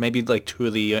 maybe like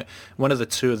one of the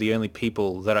two of the only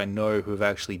people that I know who have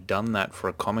actually done that for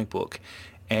a comic book.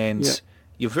 Yeah. And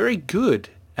you're very good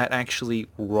at actually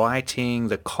writing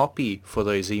the copy for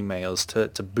those emails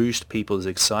to boost people's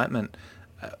excitement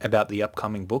about the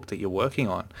upcoming book that you're working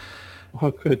on.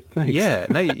 Oh, good. Thanks. Yeah,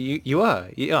 no, you are,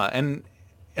 and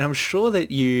I'm sure that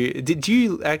did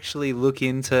you actually look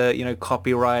into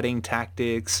copywriting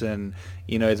tactics and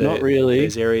Not those really.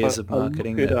 areas I, of I look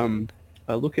marketing at that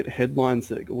I look at headlines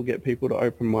that will get people to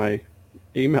open my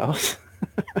emails,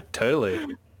 totally.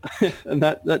 and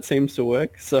that seems to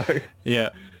work. So Yeah,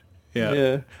 yeah.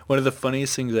 yeah, One of the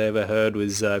funniest things I ever heard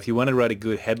was if you want to write a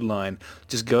good headline,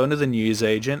 just go into the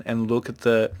newsagent and look at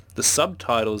the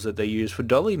subtitles that they use for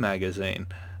Dolly magazine,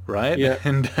 right? yeah,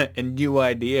 And New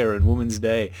Idea and Woman's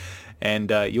Day,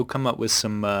 and you'll come up with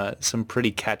some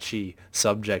pretty catchy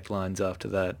subject lines after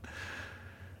that.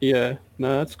 yeah.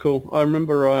 No, that's cool. I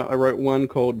remember I wrote one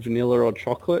called Vanilla or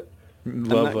Chocolate,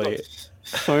 and that got Lovely.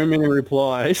 so many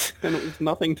replies, and it was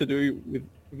nothing to do with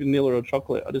vanilla or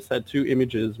chocolate. I just had two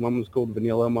images. One was called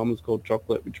vanilla, and one was called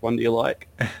chocolate. Which one do you like?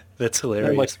 That's I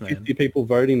had like hilarious, man. 50 people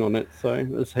voting on it, so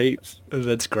there's heaps.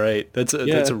 That's great. That's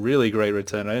Yeah, a really great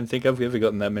return. I don't think I've ever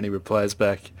gotten that many replies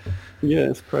back. yeah,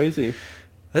 it's crazy.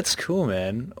 That's cool,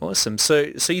 man. Awesome. So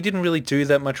you didn't really do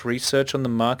that much research on the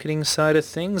marketing side of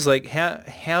things? Like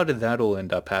how did that all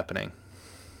end up happening?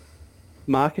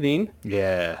 Marketing.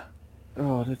 Yeah.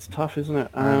 Oh, that's tough, isn't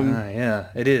it? Yeah,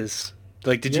 it is.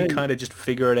 Like, did you Yeah, kind of just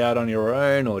figure it out on your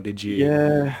own, or did you?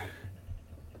 yeah,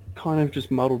 kind of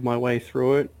just muddled my way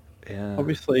through it. Yeah.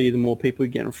 Obviously, the more people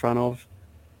you get in front of,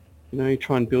 you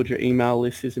try and build your email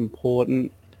list is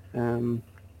important, um,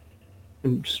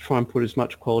 and just try and put as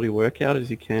much quality work out as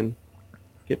you can.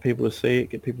 Get people to see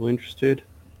it, get people interested,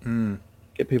 Mm.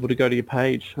 get people to go to your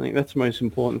page. I think that's the most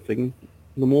important thing.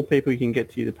 The more people you can get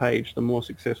to your page, the more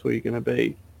successful you're going to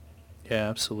be. Yeah,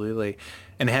 absolutely.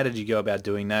 And how did you go about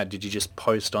doing that? Did you just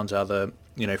post onto other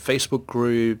Facebook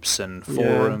groups and Yeah.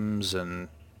 forums and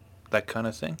that kind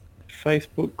of thing?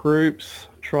 Facebook groups,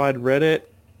 tried Reddit.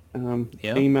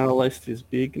 Yeah. Email list is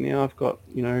big now. I've got,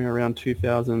 around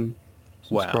 2,000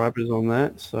 Wow. subscribers on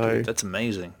that, so Dude, that's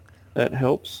amazing. that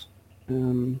helps.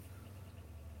 Um,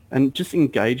 and just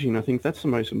engaging, I think that's the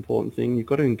most important thing. You've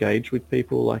got to engage with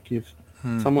people. Like if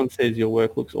Hmm. someone says your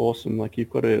work looks awesome, like you've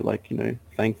got to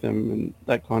thank them and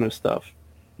that kind of stuff,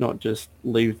 not just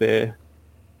leave their,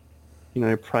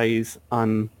 praise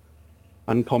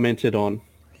uncommented on.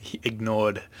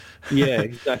 Ignored. Yeah,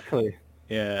 exactly.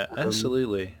 Yeah, Um,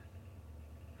 absolutely.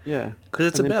 yeah. Because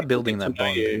it's And then about people building get to that know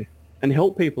bond. you and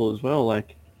help people as well.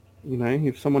 Like,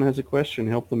 if someone has a question,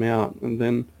 help them out. And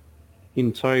then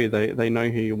in tow, they know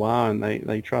who you are and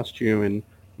they trust you. And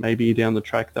maybe down the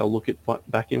track, they'll look at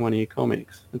back in one of your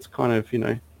comics. It's kind of,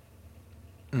 Mm.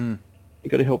 you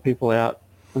got to help people out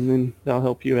and then they'll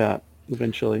help you out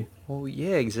eventually. Well,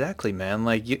 yeah, exactly, man.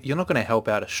 Like, you're not going to help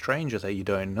out a stranger that you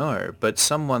don't know, but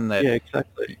someone that Yeah,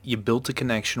 exactly. you built a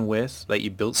connection with, that you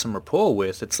built some rapport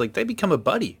with, it's like they become a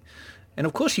buddy. And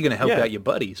of course you're going to help Yeah, out your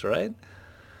buddies, right?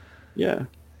 yeah.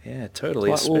 Yeah, It's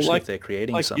totally, like, well, especially if they're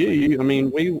creating like you, something. I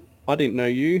mean, I didn't know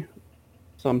you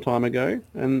some time ago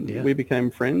and Yeah, we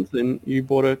became friends and you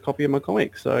bought a copy of my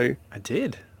comic. So I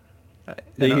did. there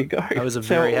And you go. I was a That's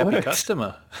how very it happy works.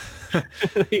 customer.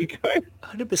 There you go.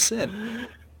 100%.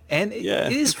 And it Yeah,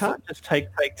 you is can't just take.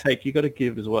 You got to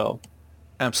give as well.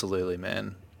 absolutely,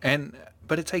 man.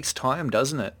 But it takes time,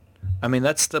 doesn't it? I mean,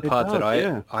 that's the It part that does,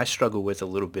 yeah. I struggle with a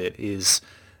little bit is,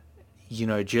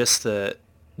 just the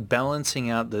balancing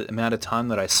out the amount of time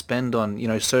that I spend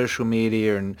on, social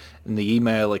media and the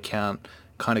email account,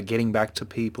 kind of getting back to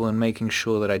people and making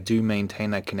sure that I do maintain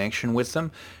that connection with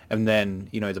them. And then,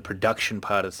 the production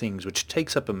part of things, which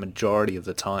takes up a majority of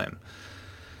the time.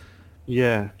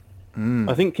 Yeah. I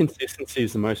Mm. think consistency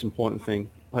is the most important thing.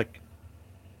 Like,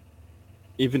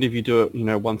 even if you do it,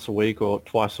 once a week or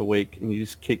twice a week, and you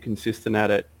just keep consistent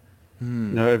at it,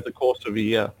 Mm. over the course of a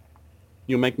year,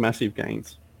 you'll make massive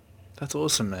gains. That's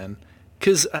awesome, man.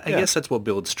 Because I Yeah. guess that's what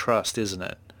builds trust, isn't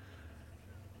it?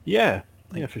 Yeah.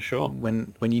 Like Yeah, for sure.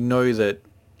 when you know that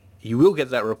you will get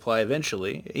that reply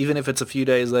eventually, even if it's a few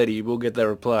days later, you will get that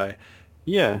reply.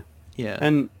 Yeah. Yeah.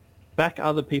 And back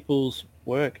other people's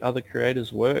work, other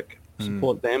creators' work, Mm.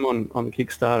 support them on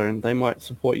Kickstarter, and they might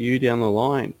support you down the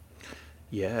line.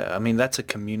 Yeah. I mean, that's a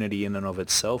community in and of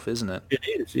itself, isn't it? It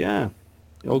is, yeah.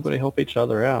 You all got to help each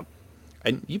other out.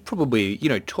 And you probably,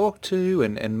 talked to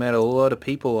and met a lot of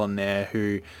people on there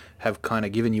who have kind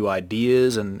of given you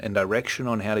ideas and direction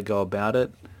on how to go about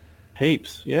it.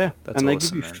 Heaps, yeah. That's And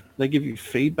awesome, man. they give you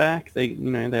feedback. They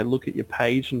look at your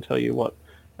page and tell you what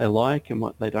they like and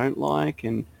what they don't like,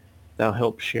 and they'll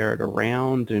help share it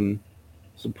around and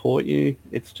support you.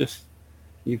 It's just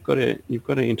you've got to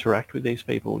interact with these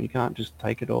people. You can't just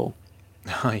take it all.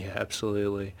 Oh yeah,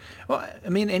 absolutely. Well, I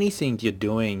mean, anything you're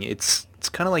doing, it's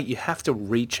kind of like you have to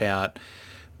reach out,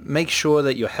 make sure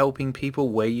that you're helping people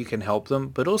where you can help them,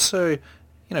 but also,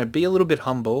 be a little bit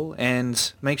humble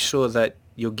and make sure that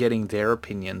you're getting their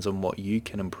opinions on what you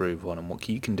can improve on and what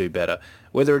you can do better.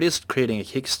 Whether it is creating a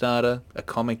Kickstarter, a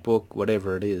comic book,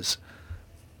 whatever it is.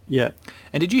 Yeah,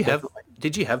 And definitely.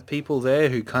 did you have people there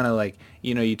who kind of like,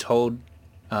 you told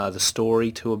the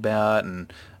story to about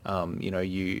and,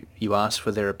 you asked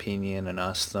for their opinion and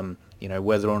asked them,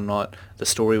 whether or not the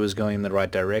story was going in the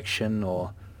right direction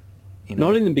or, you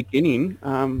Not know, in the beginning,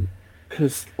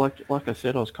 because like I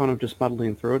said, I was kind of just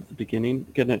muddling through it at the beginning,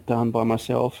 getting it done by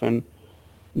myself, and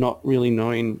not really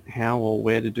knowing how or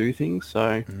where to do things.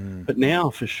 So, mm, but now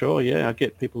for sure, yeah, I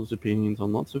get people's opinions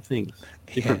on lots of things.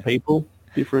 yeah, Different people,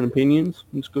 different opinions.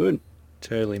 It's good.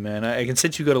 totally, man. I can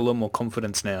sense you've got a lot more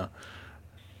confidence now.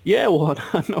 Yeah, well,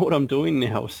 I know what I'm doing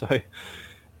now, so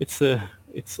it's a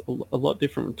lot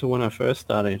different to when I first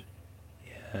started.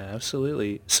 Yeah,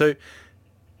 absolutely. So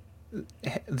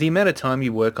the amount of time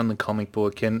you work on the comic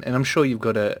book, and I'm sure you've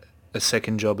got a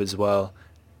second job as well.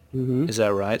 Hmm. Is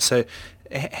that right? So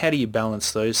how do you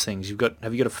balance those things?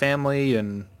 Have you got a family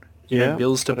and, Yeah,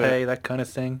 bills to got a pay, that kind of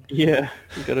thing? yeah,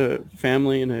 I've got a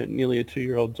family and nearly a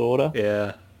 2-year-old daughter,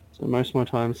 Yeah. so most of my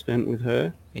time spent with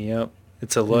her. Yep.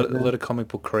 It's a And lot of comic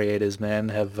book creators, man,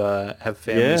 have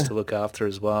families yeah, to look after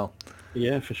as well.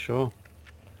 yeah, for sure.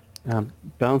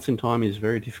 Balancing time is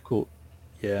very difficult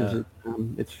because Yeah.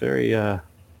 it's very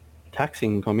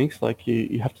taxing in comics. Like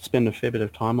you have to spend a fair bit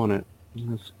of time on it.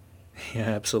 Yeah,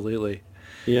 absolutely.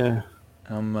 Yeah,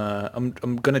 I'm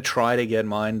gonna try to get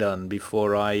mine done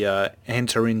before I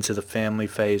enter into the family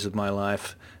phase of my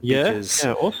life yeah, because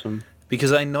yeah, awesome.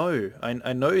 I know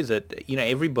that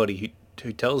everybody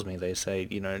who tells me, they say,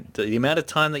 the amount of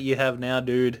time that you have now,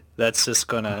 dude, that's just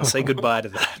gonna say goodbye to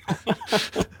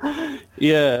that.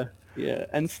 Yeah, yeah,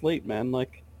 and sleep, man.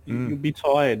 Like Mm, you'll be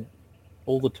tired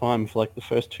all the time for like the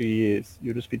first 2 years.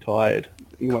 You'll just be tired.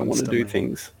 You won't want to do constantly.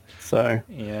 things. So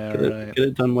Yeah, get it right. get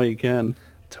it done where you can.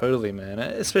 Totally, man.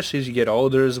 Especially as you get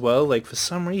older as well. Like for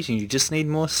some reason, you just need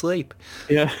more sleep.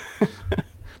 Yeah,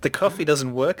 The coffee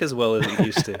doesn't work as well as it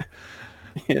used to.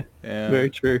 yeah, Yeah, very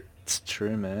true. it's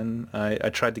true, man. I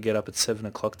tried to get up at 7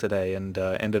 o'clock today and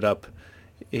ended up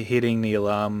hitting the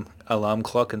alarm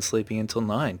clock and sleeping until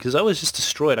 9 because I was just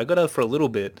destroyed. I got up for a little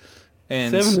bit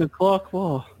and 7 o'clock.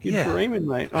 Whoa, you're yeah. dreaming,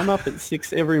 mate. I'm up at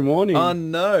 6 every Oh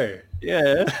morning. no.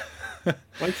 Yeah.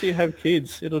 Once you have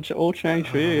kids, it'll all change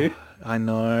for you. I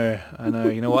know, I know.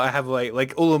 You know what? I have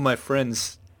like all of my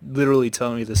friends literally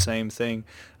tell me the same thing.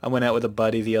 I went out with a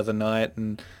buddy the other night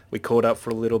and we caught up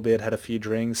for a little bit, had a few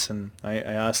drinks, and I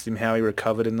asked him how he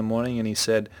recovered in the morning, and he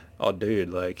said, "Oh, dude,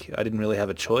 like I didn't really have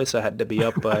a choice. I had to be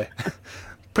up by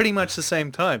pretty much the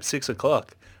same time, 6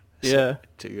 o'clock." So, Yeah.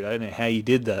 dude, I don't know how you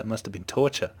did that. It must have been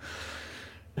torture.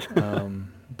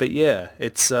 But yeah,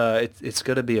 it's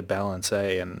got to be a balance,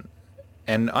 eh?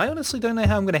 And I honestly don't know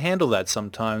how I'm going to handle that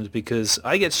sometimes because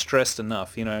I get stressed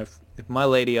enough. If my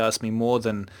lady asks me more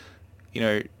than,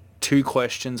 two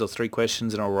questions or three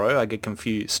questions in a row, I get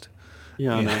confused.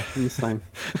 Yeah, I You know. know? I'm the same.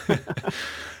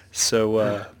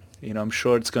 So, I'm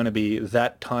sure it's going to be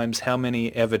that times how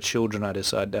many ever children I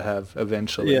decide to have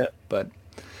eventually. Yeah. But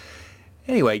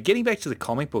anyway, getting back to the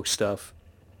comic book stuff,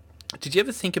 did you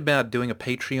ever think about doing a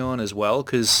Patreon as well?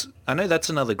 Because I know that's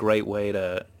another great way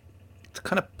to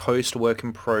kind of post work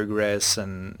in progress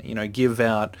and, give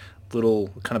out little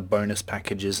kind of bonus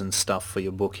packages and stuff for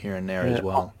your book here and there as Yeah.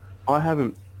 well. I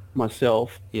haven't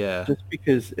myself Yeah, just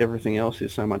because everything else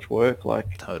is so much work.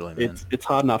 Like totally, man. it's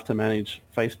hard enough to manage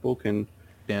Facebook and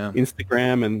Yeah,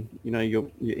 Instagram and your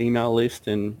email list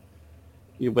and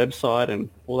your website and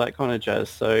all that kind of jazz.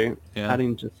 So yeah,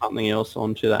 adding just something else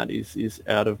onto that is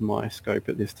out of my scope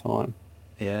at this time.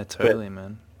 yeah, But totally,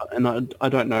 man. and I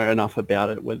don't know enough about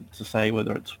it to say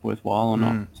whether it's worthwhile or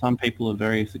not. Mm. Some people are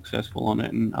very successful on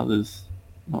it and others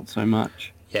not so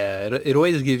much. Yeah, it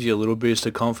always gives you a little boost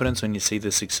of confidence when you see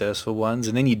the successful ones,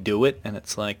 and then you do it, and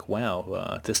it's like,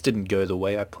 wow, this didn't go the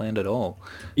way I planned at all.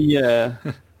 Yeah,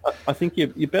 I think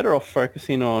you're better off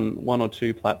focusing on one or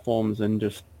two platforms and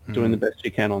just doing the best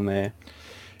you can on there.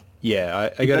 Yeah, I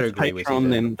If got to that's agree with you Patreon,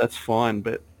 there. then that's fine,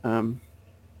 but don't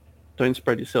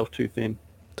spread yourself too thin.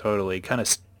 Totally. Kind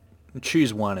of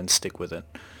choose one and stick with it.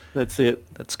 That's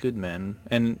it. That's good, man.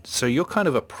 And so you're kind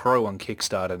of a pro on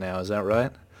Kickstarter now, is that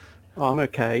right? I'm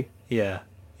okay. Yeah.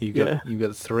 Yeah. You've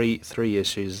got three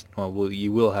issues. Well,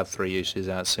 you will have 3 issues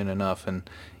out soon enough, and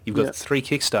you've got Yeah. 3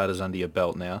 Kickstarters under your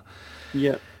belt now.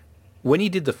 Yeah. When you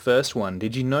did the first one,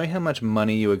 did you know how much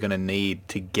money you were going to need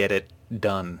to get it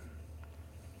done?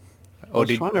 I was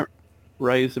trying to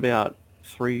raise about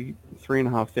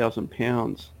 £3,500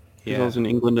 because I Yeah. was in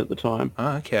England at the time.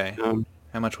 Oh, okay. Um,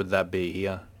 How much would that be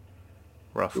here,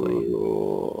 roughly?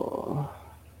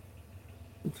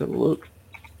 let's have a look.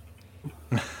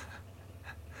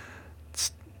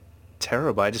 It's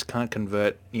terrible. I just can't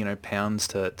convert, pounds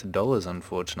to dollars,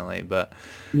 unfortunately. But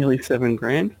Nearly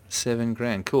 £7,000. 7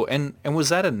 grand, cool. And was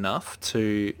that enough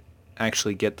to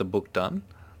actually get the book done?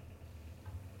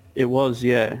 It was,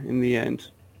 yeah, in the end.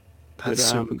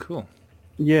 That's But, super cool.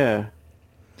 Yeah.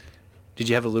 Did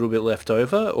you have a little bit left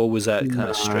over, or was that kind No.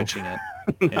 of stretching it?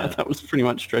 No, Yeah. that was pretty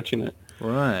much stretching it.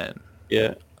 Right.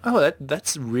 Yeah. Oh,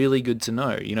 that's really good to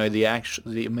know.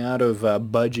 The amount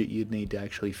of budget you'd need to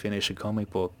actually finish a comic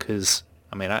book, because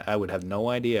I mean, I would have no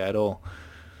idea at all.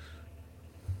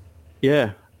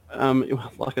 Yeah.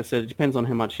 Like I said, it depends on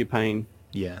how much you're paying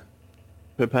Yeah.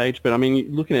 per page. But I mean,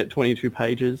 you're looking at 22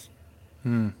 pages,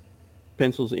 Hmm.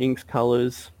 pencils, inks,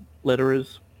 colors,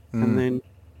 letterers, and then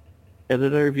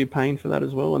editor if you're paying for that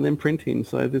as well, and then printing.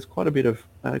 So there's quite a bit of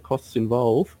costs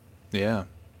involved. Yeah.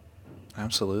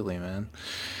 Absolutely, man.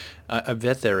 I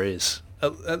bet there is.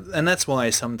 And that's why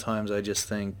sometimes I just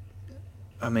think,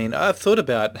 I mean, I've thought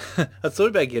about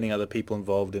getting other people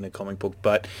involved in a comic book,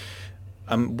 but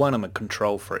I'm a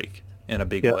control freak in a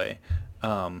big Yeah. way.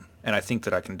 And I think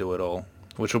that I can do it all,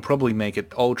 which will probably make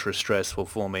it ultra stressful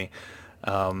for me,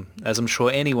 as I'm sure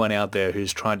anyone out there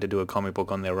who's tried to do a comic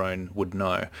book on their own would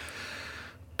know.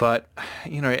 But,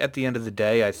 at the end of the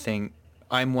day, I think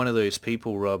I'm one of those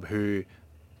people, Rob, who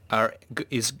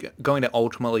is going to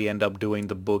ultimately end up doing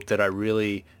the book that I'm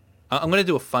going to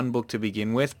do a fun book to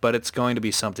begin with, but it's going to be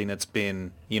something that's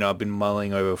been, I've been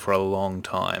mulling over for a long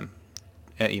time.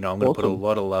 I'm going to put a Awesome.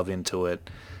 lot of love into it.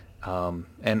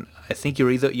 And I think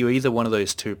you're either one of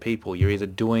those two people. You're either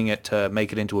doing it to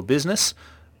make it into a business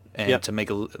and Yep. to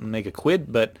make a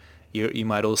quid, but you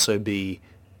might also be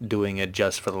doing it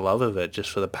just for the love of it, just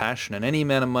for the passion. And any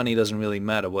amount of money doesn't really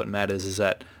matter. What matters is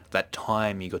that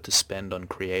time you got to spend on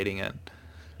creating it.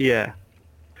 Yeah.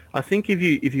 I think if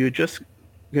you're just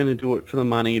going to do it for the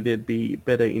money, there'd be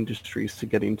better industries to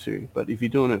get into. But if you're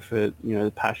doing it for,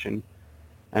 the passion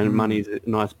and money's a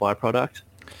nice byproduct,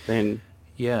 then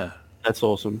Yeah. that's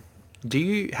awesome. Do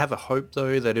you have a hope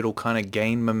though that it'll kind of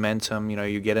gain momentum?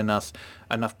 You get enough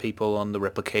people on the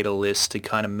replicator list to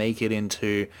kind of make it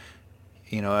into,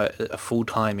 a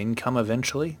full-time income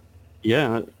eventually?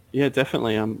 Yeah, yeah,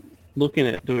 definitely. I'm looking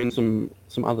at doing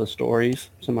some other stories,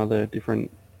 some other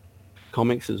different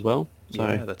comics as well. So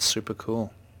Yeah, that's super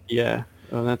cool. yeah,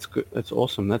 that's good. That's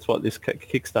awesome. That's what this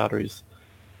Kickstarter is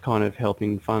kind of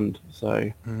helping fund.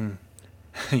 So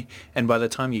And by the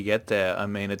time you get there, I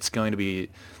mean, it's going to be,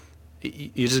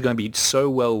 you're just going to be so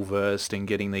well versed in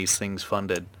getting these things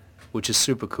funded, which is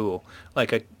super cool.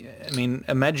 Like, I mean,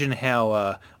 imagine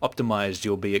how optimized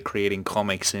you'll be at creating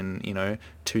comics in,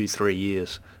 2-3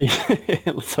 years. yeah,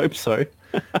 let's hope so.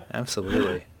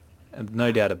 Absolutely.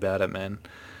 No doubt about it, man.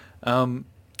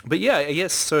 But yeah, I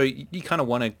guess so you kind of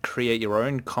want to create your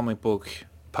own comic book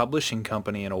publishing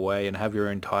company in a way and have your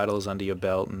own titles under your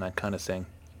belt and that kind of thing.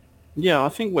 Yeah, I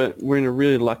think we're in a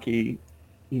really lucky,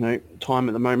 time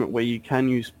at the moment where you can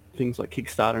use things like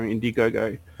Kickstarter and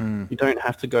Indiegogo. You don't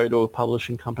have to go to a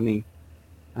publishing company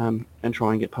and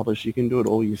try and get published. You can do it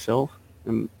all yourself,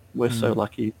 and we're so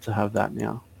lucky to have that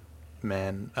now.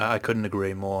 Man, I couldn't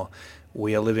agree more.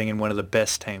 We are living in one of the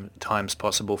best times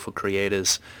possible for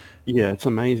creators. Yeah, it's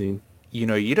amazing. You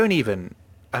don't even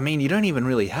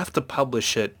really have to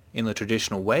publish it in the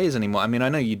traditional ways anymore. I mean, I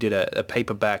know you did a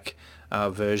paperback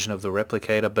version of the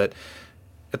Replicator, but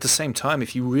at the same time,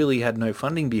 if you really had no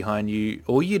funding behind you,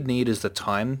 all you'd need is the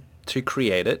time to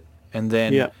create it, and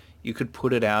then Yeah. you could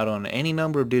put it out on any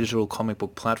number of digital comic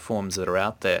book platforms that are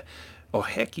out there. Or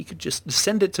heck, you could just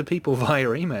send it to people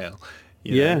via email.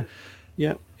 Yeah.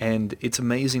 Yeah. And it's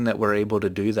amazing that we're able to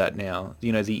do that now.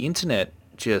 The internet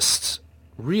just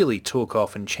really took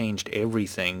off and changed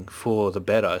everything for the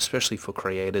better, especially for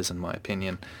creators, in my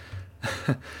opinion.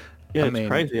 Yeah, I it's mean,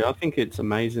 crazy. I think it's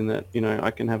amazing that,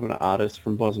 I can have an artist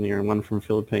from Bosnia and one from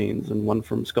Philippines and one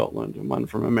from Scotland and one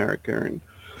from America and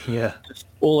yeah, just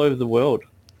all over the world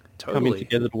coming totally.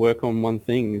 together to work on one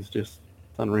thing is just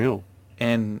unreal.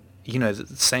 And, the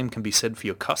same can be said for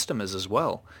your customers as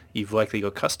well. You've likely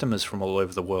got customers from all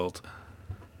over the world.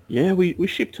 Yeah, we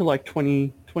shipped to like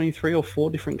 23 or 4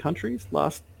 different countries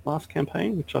last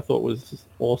campaign, which I thought was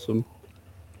awesome.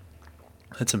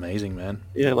 That's amazing, man.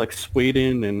 Yeah, like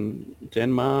Sweden and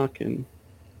Denmark and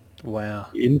Wow.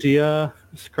 India.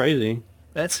 It's crazy.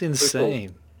 That's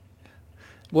insane.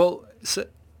 Well, so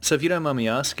if you don't mind me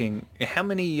asking, how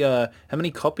many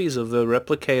copies of the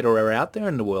Replicator are out there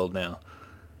in the world now?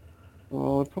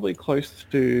 Oh, probably close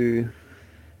to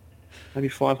maybe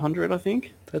 500, I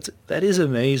think. That is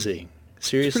amazing. It's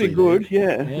Seriously, pretty good, dude.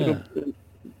 yeah. Yeah.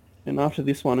 And after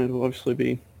this one, it'll obviously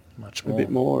be Much a more. bit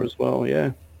more as well,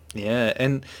 yeah. Yeah,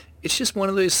 and it's just one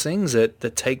of those things that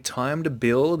take time to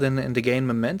build and to gain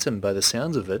momentum by the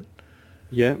sounds of it.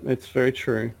 Yeah, it's very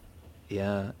true.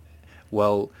 Yeah.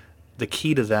 Well, the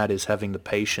key to that is having the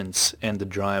patience and the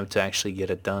drive to actually get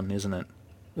it done, isn't it?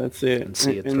 That's it. And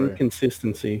see it and through.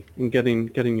 consistency and getting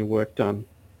your work done.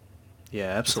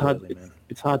 Yeah, It's hard, absolutely, man.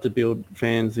 it's hard to build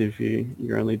fans if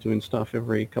you're only doing stuff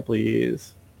every couple of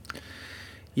years.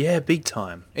 Yeah, big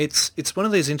time. It's one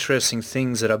of those interesting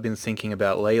things that I've been thinking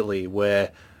about lately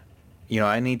where,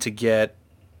 I need to get,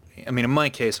 I mean, in my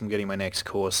case, I'm getting my next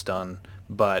course done,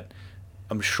 but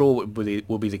I'm sure it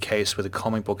will be the case with a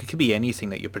comic book. It could be anything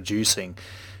that you're producing.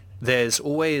 There's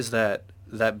always that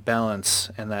balance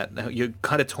and that you're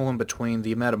kind of torn between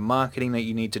the amount of marketing that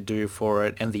you need to do for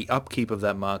it and the upkeep of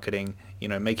that marketing,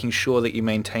 making sure that you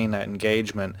maintain that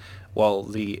engagement while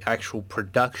the actual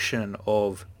production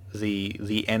of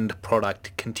the end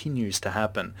product continues to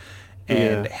happen,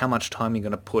 and Yeah. how much time you're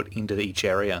going to put into each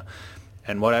area.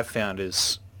 And what I've found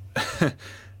is,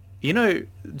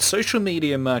 social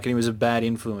media marketing was a bad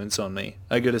influence on me,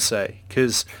 I got to say,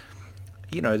 because,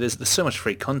 there's so much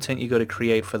free content you got to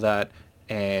create for that,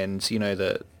 and,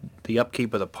 the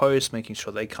upkeep of the posts, making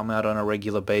sure they come out on a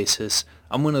regular basis.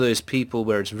 I'm one of those people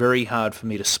where it's very hard for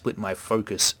me to split my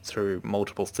focus through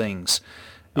multiple things.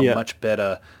 I'm Yeah. much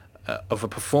better of a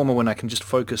performer when I can just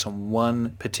focus on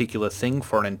one particular thing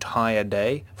for an entire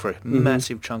day, for a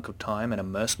massive chunk of time, and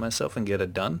immerse myself and get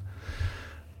it done.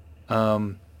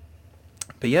 But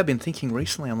yeah, I've been thinking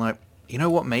recently, I'm like, you know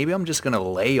what, maybe I'm just going to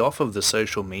lay off of the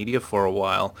social media for a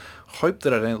while, hope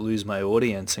that I don't lose my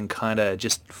audience, and kind of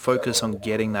just focus on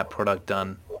getting that product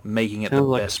done, making it the Sounds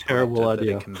like a best product terrible that it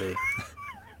idea. can be.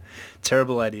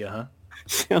 Terrible idea, huh?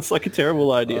 Sounds like a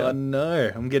terrible Oh idea.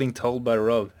 no, I'm getting told by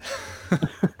Rob.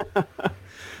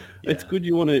 It's Yeah. good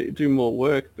you want to do more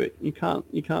work, but you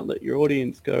can't let your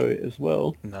audience go as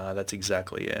well. No, that's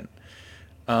exactly it.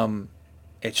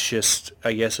 It's just,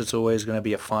 I guess it's always going to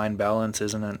be a fine balance,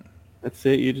 isn't it? That's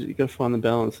it. You got to find the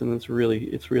balance, and it's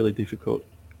really difficult.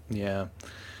 Yeah.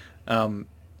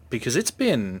 Because it's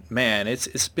been, man,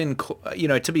 it's been,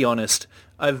 to be honest,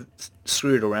 I've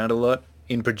screwed around a lot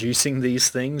in producing these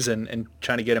things and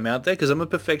trying to get them out there because I'm a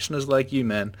perfectionist like you,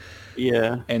 man.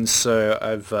 Yeah, And so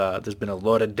there's been a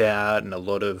lot of doubt and a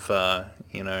lot of,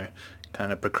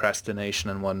 kind of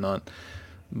procrastination and whatnot.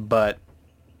 But,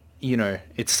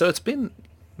 it's been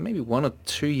maybe 1 or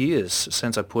 2 years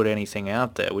since I put anything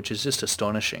out there, which is just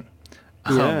astonishing.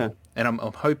 yeah, And I'm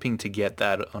hoping to get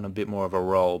that on a bit more of a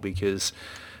roll because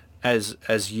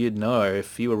as you'd know,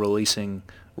 if you were releasing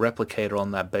Replicator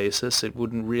on that basis, it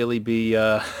wouldn't really be,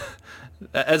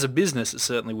 as a business, it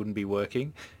certainly wouldn't be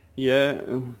working. yeah.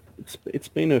 It's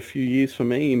been a few years for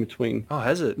me Oh,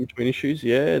 has it? in between issues.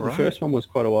 Yeah, the Right. first one was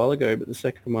quite a while ago, but the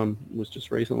second one was just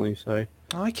recently. So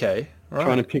Okay. trying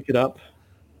to Right. pick it up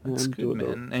That's and good, do it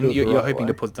man. do And it the you're right hoping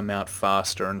to way. put them out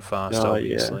faster and faster, Oh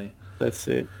yeah, obviously. that's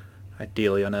it.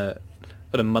 Ideally on a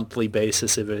monthly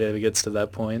basis if it ever gets to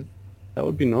that point. That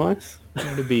would be nice.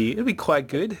 It'd be quite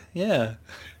good. Yeah.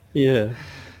 Yeah.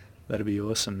 That'd be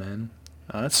awesome, man.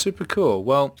 That's super cool.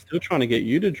 Well, Still trying to get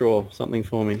you to draw something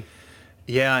for me.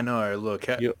 yeah, I know. Look,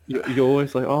 You're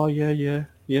always like, oh yeah, yeah,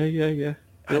 yeah, yeah, yeah.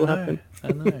 I It'll know. happen.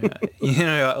 I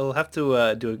know. I'll have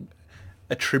to do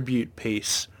a tribute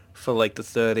piece for like the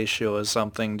third issue or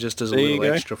something, just as a There you little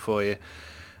go. extra for you.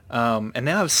 And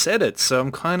now I've said it, so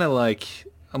I'm kind of like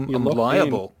You're I'm locked in.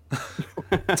 liable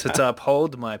to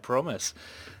uphold my promise.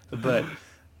 But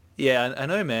yeah, I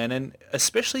know, man, and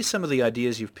especially some of the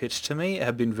ideas you've pitched to me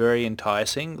have been very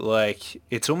enticing. Like,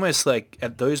 it's almost like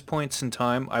at those points in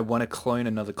time, I want to clone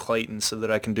another Clayton so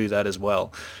that I can do that as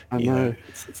well. I You know? know.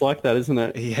 It's like that, isn't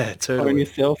it? Yeah, Own totally.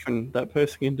 yourself, and that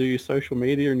person can do your social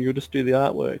media, and you'll just do the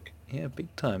artwork. Yeah,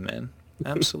 big time, man.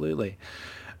 Absolutely.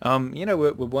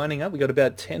 We're winding up. We got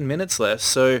about 10 minutes left.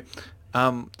 So,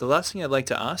 the last thing I'd like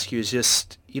to ask you is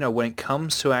just, when it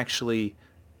comes to actually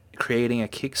creating a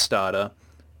Kickstarter,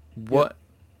 Yep.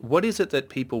 what is it that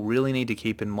people really need to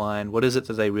keep in mind? What is it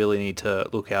that they really need to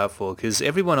look out for? Because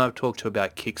everyone I've talked to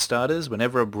about Kickstarters,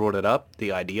 whenever I brought it up,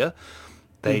 the idea,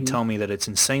 they Hmm. tell me that it's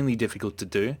insanely difficult to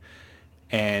do.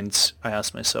 And I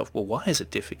ask myself, well, why is it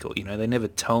difficult? They never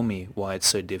tell me why it's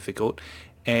so difficult.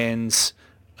 And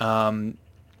um,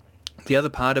 the other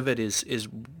part of it is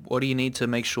what do you need to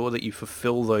make sure that you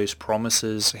fulfill those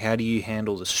promises? How do you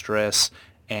handle the stress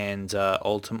and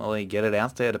ultimately get it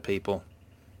out there to people?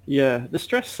 Yeah, the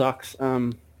stress sucks.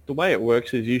 The way it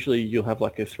works is usually you'll have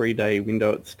like a 3-day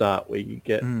window at the start where you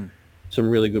get some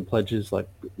really good pledges, like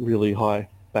really high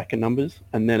backer numbers,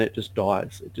 and then it just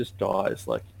dies. It just dies.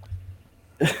 Like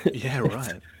Yeah, it's,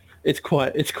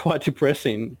 right. it's quite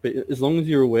depressing. But as long as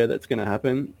you're aware that's going to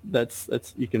happen, that's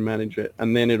you can manage it,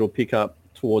 and then it'll pick up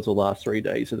towards the last 3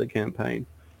 days of the campaign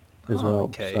as Oh, well.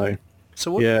 okay. So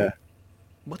So yeah.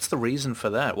 what's the reason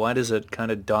for that? Why does it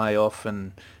kind of die off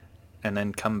and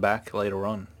then come back later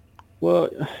on? Well,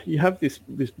 you have this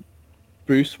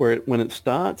boost when it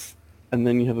starts, and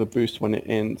then you have a boost when it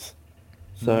ends.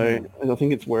 So I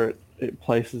think it's where it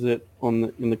places it on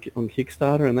on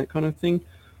Kickstarter and that kind of thing.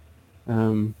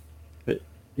 But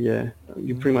yeah,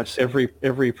 you pretty much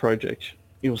every project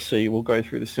you'll see will go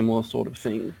through the similar sort of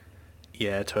thing.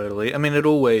 Yeah, totally. I mean, it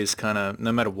always kind of,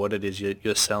 no matter what it is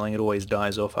you're selling, it always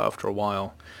dies off after a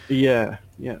while. Yeah,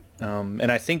 yeah.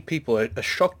 And I think people are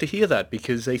shocked to hear that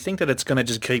because they think that it's going to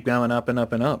just keep going up and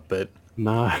up and up, but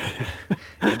No,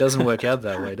 it doesn't work out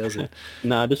that way, does it?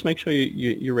 no. Just make sure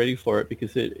you're ready for it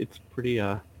because it's pretty.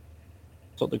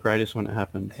 It's not the greatest when it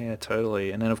happens. Yeah,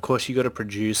 totally. And then, of course, you got to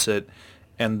produce it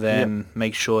and then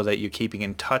make sure that you're keeping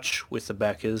in touch with the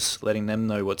backers, letting them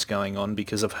know what's going on,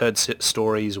 because I've heard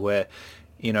stories where,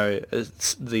 a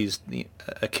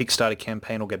Kickstarter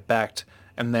campaign will get backed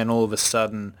and then all of a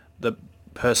sudden the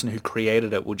person who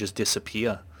created it will just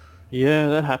disappear. Yeah,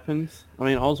 that happens. I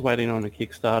mean, I was waiting on a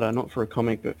Kickstarter, not for a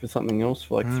comic, but for something else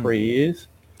for like 3 years.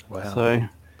 Wow. So,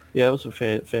 yeah, it was a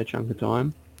fair chunk of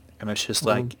time. And it's just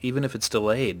like, even if it's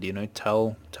delayed,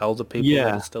 tell the people that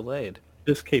Yeah. it's delayed.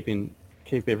 Just keep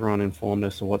everyone informed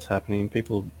as to what's happening.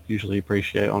 People usually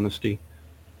appreciate honesty.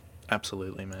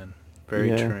 Absolutely, man. Very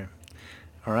Yeah. true.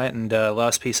 All right, and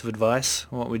last piece of advice: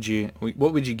 what would you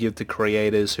give to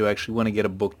creators who actually want to get a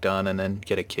book done and then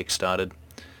get it kickstarted?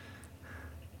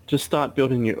 Just start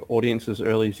building your audience as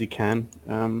early as you can.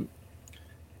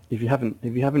 If you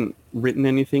haven't written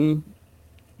anything,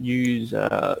 use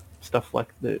stuff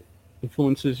like the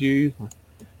influencers use, like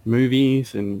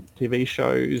movies and TV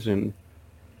shows and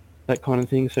that kind of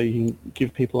thing, so you can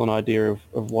give people an idea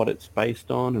of what it's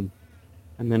based on,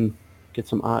 and then get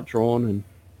some art drawn and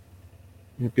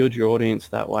build your audience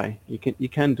that way. You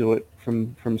can do it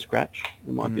from scratch.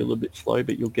 It might be a little bit slow,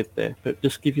 but you'll get there. But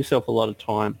just give yourself a lot of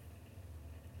time,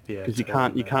 Yeah, because you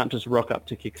can't just rock up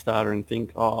to Kickstarter and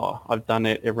think, oh, I've done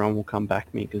it, everyone will come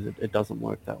back me, because it doesn't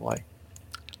work that way.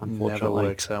 Unfortunately, never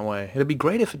works that way. It'd be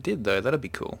great if it did, though. That'd be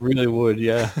cool. Really would,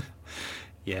 yeah.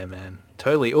 Yeah, man.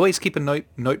 Totally. Always keep a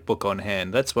notebook on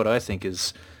hand. That's what I think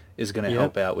is going to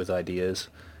help out with ideas.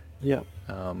 Yeah.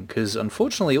 Because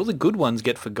unfortunately, all the good ones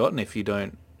get forgotten if you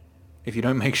don't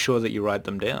make sure that you write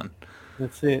them down.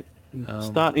 That's it.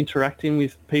 Start interacting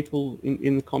with people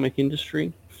in the comic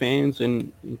industry, fans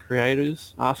and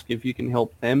creators. Ask if you can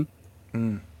help them.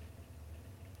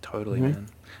 Totally, man.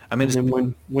 I mean, and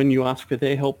then when you ask for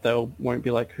their help, they won't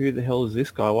be like, who the hell is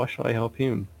this guy? Why should I help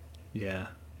him? Yeah,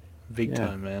 big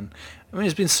time, man. I mean,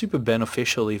 it's been super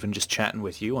beneficial even just chatting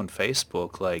with you on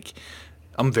Facebook. Like,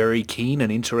 I'm very keen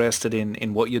and interested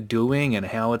in what you're doing and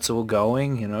how it's all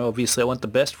going. You know, obviously I want the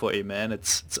best for you, man.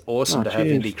 It's awesome to have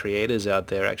indie creators out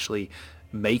there actually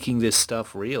making this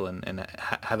stuff real and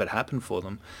have it happen for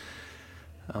them.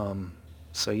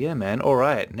 So yeah, man. All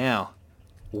right. Now,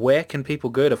 where can people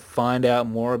go to find out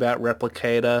more about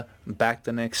Replicator, back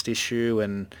the next issue,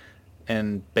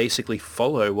 and basically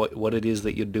follow what it is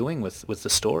that you're doing with the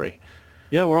story?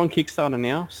 Yeah, we're on Kickstarter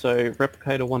now, so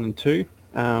Replicator 1 and 2.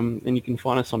 And you can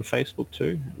find us on Facebook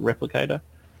too, Replicator.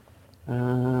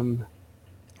 Awesome.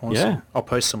 Yeah. I'll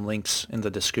post some links in the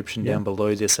description down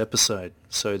below this episode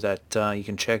so that you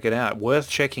can check it out. Worth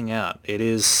checking out. It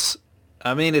is,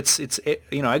 I mean, it's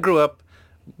I grew up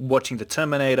watching The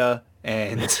Terminator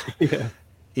and,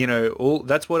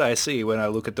 that's what I see when I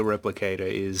look at the Replicator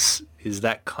is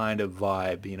that kind of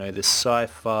vibe, this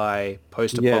sci-fi,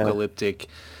 post-apocalyptic,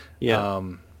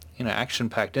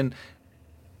 action-packed. And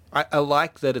I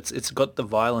like that it's got the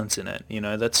violence in it.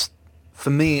 That's,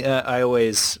 for me, I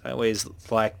always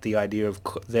like the idea of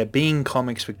there being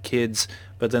comics for kids,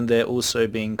 but then there also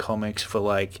being comics for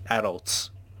like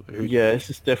adults. This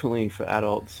is definitely for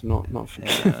adults, not for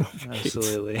kids.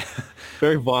 Absolutely.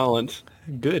 Very violent.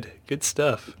 Good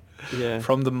stuff. Yeah.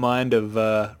 From the mind of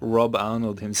Rob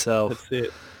Arnold himself. That's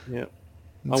it. Yeah.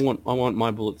 I want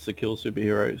my bullets to kill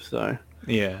superheroes, so.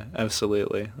 Yeah,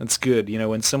 absolutely. It's good.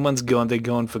 When someone's gone, they're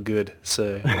gone for good.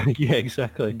 So yeah,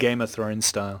 exactly. Game of Thrones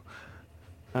style.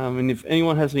 And if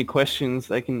anyone has any questions,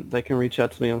 they can reach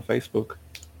out to me on Facebook.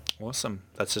 Awesome.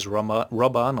 That's just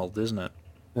Rob Arnold, isn't it?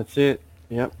 That's it.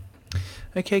 Yep.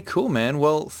 Okay, cool, man.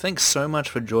 Well, thanks so much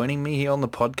for joining me here on the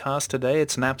podcast today.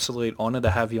 It's an absolute honor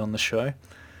to have you on the show.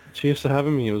 Cheers for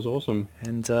having me. It was awesome.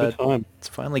 And good time. It's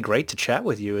finally great to chat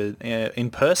with you in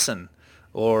person,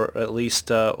 or at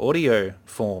least audio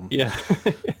form. Yeah.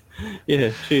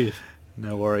 Yeah, cheers.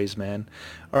 No worries, man.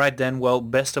 All right, then. Well,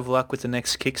 best of luck with the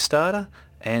next Kickstarter,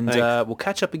 and we'll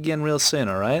catch up again real soon,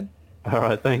 all right? All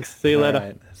right, thanks. See you later.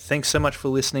 Right. Thanks so much for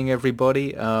listening,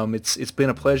 everybody. It's been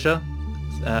a pleasure.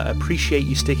 Appreciate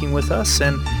you sticking with us,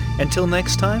 and until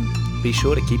next time, be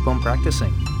sure to keep on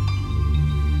practicing.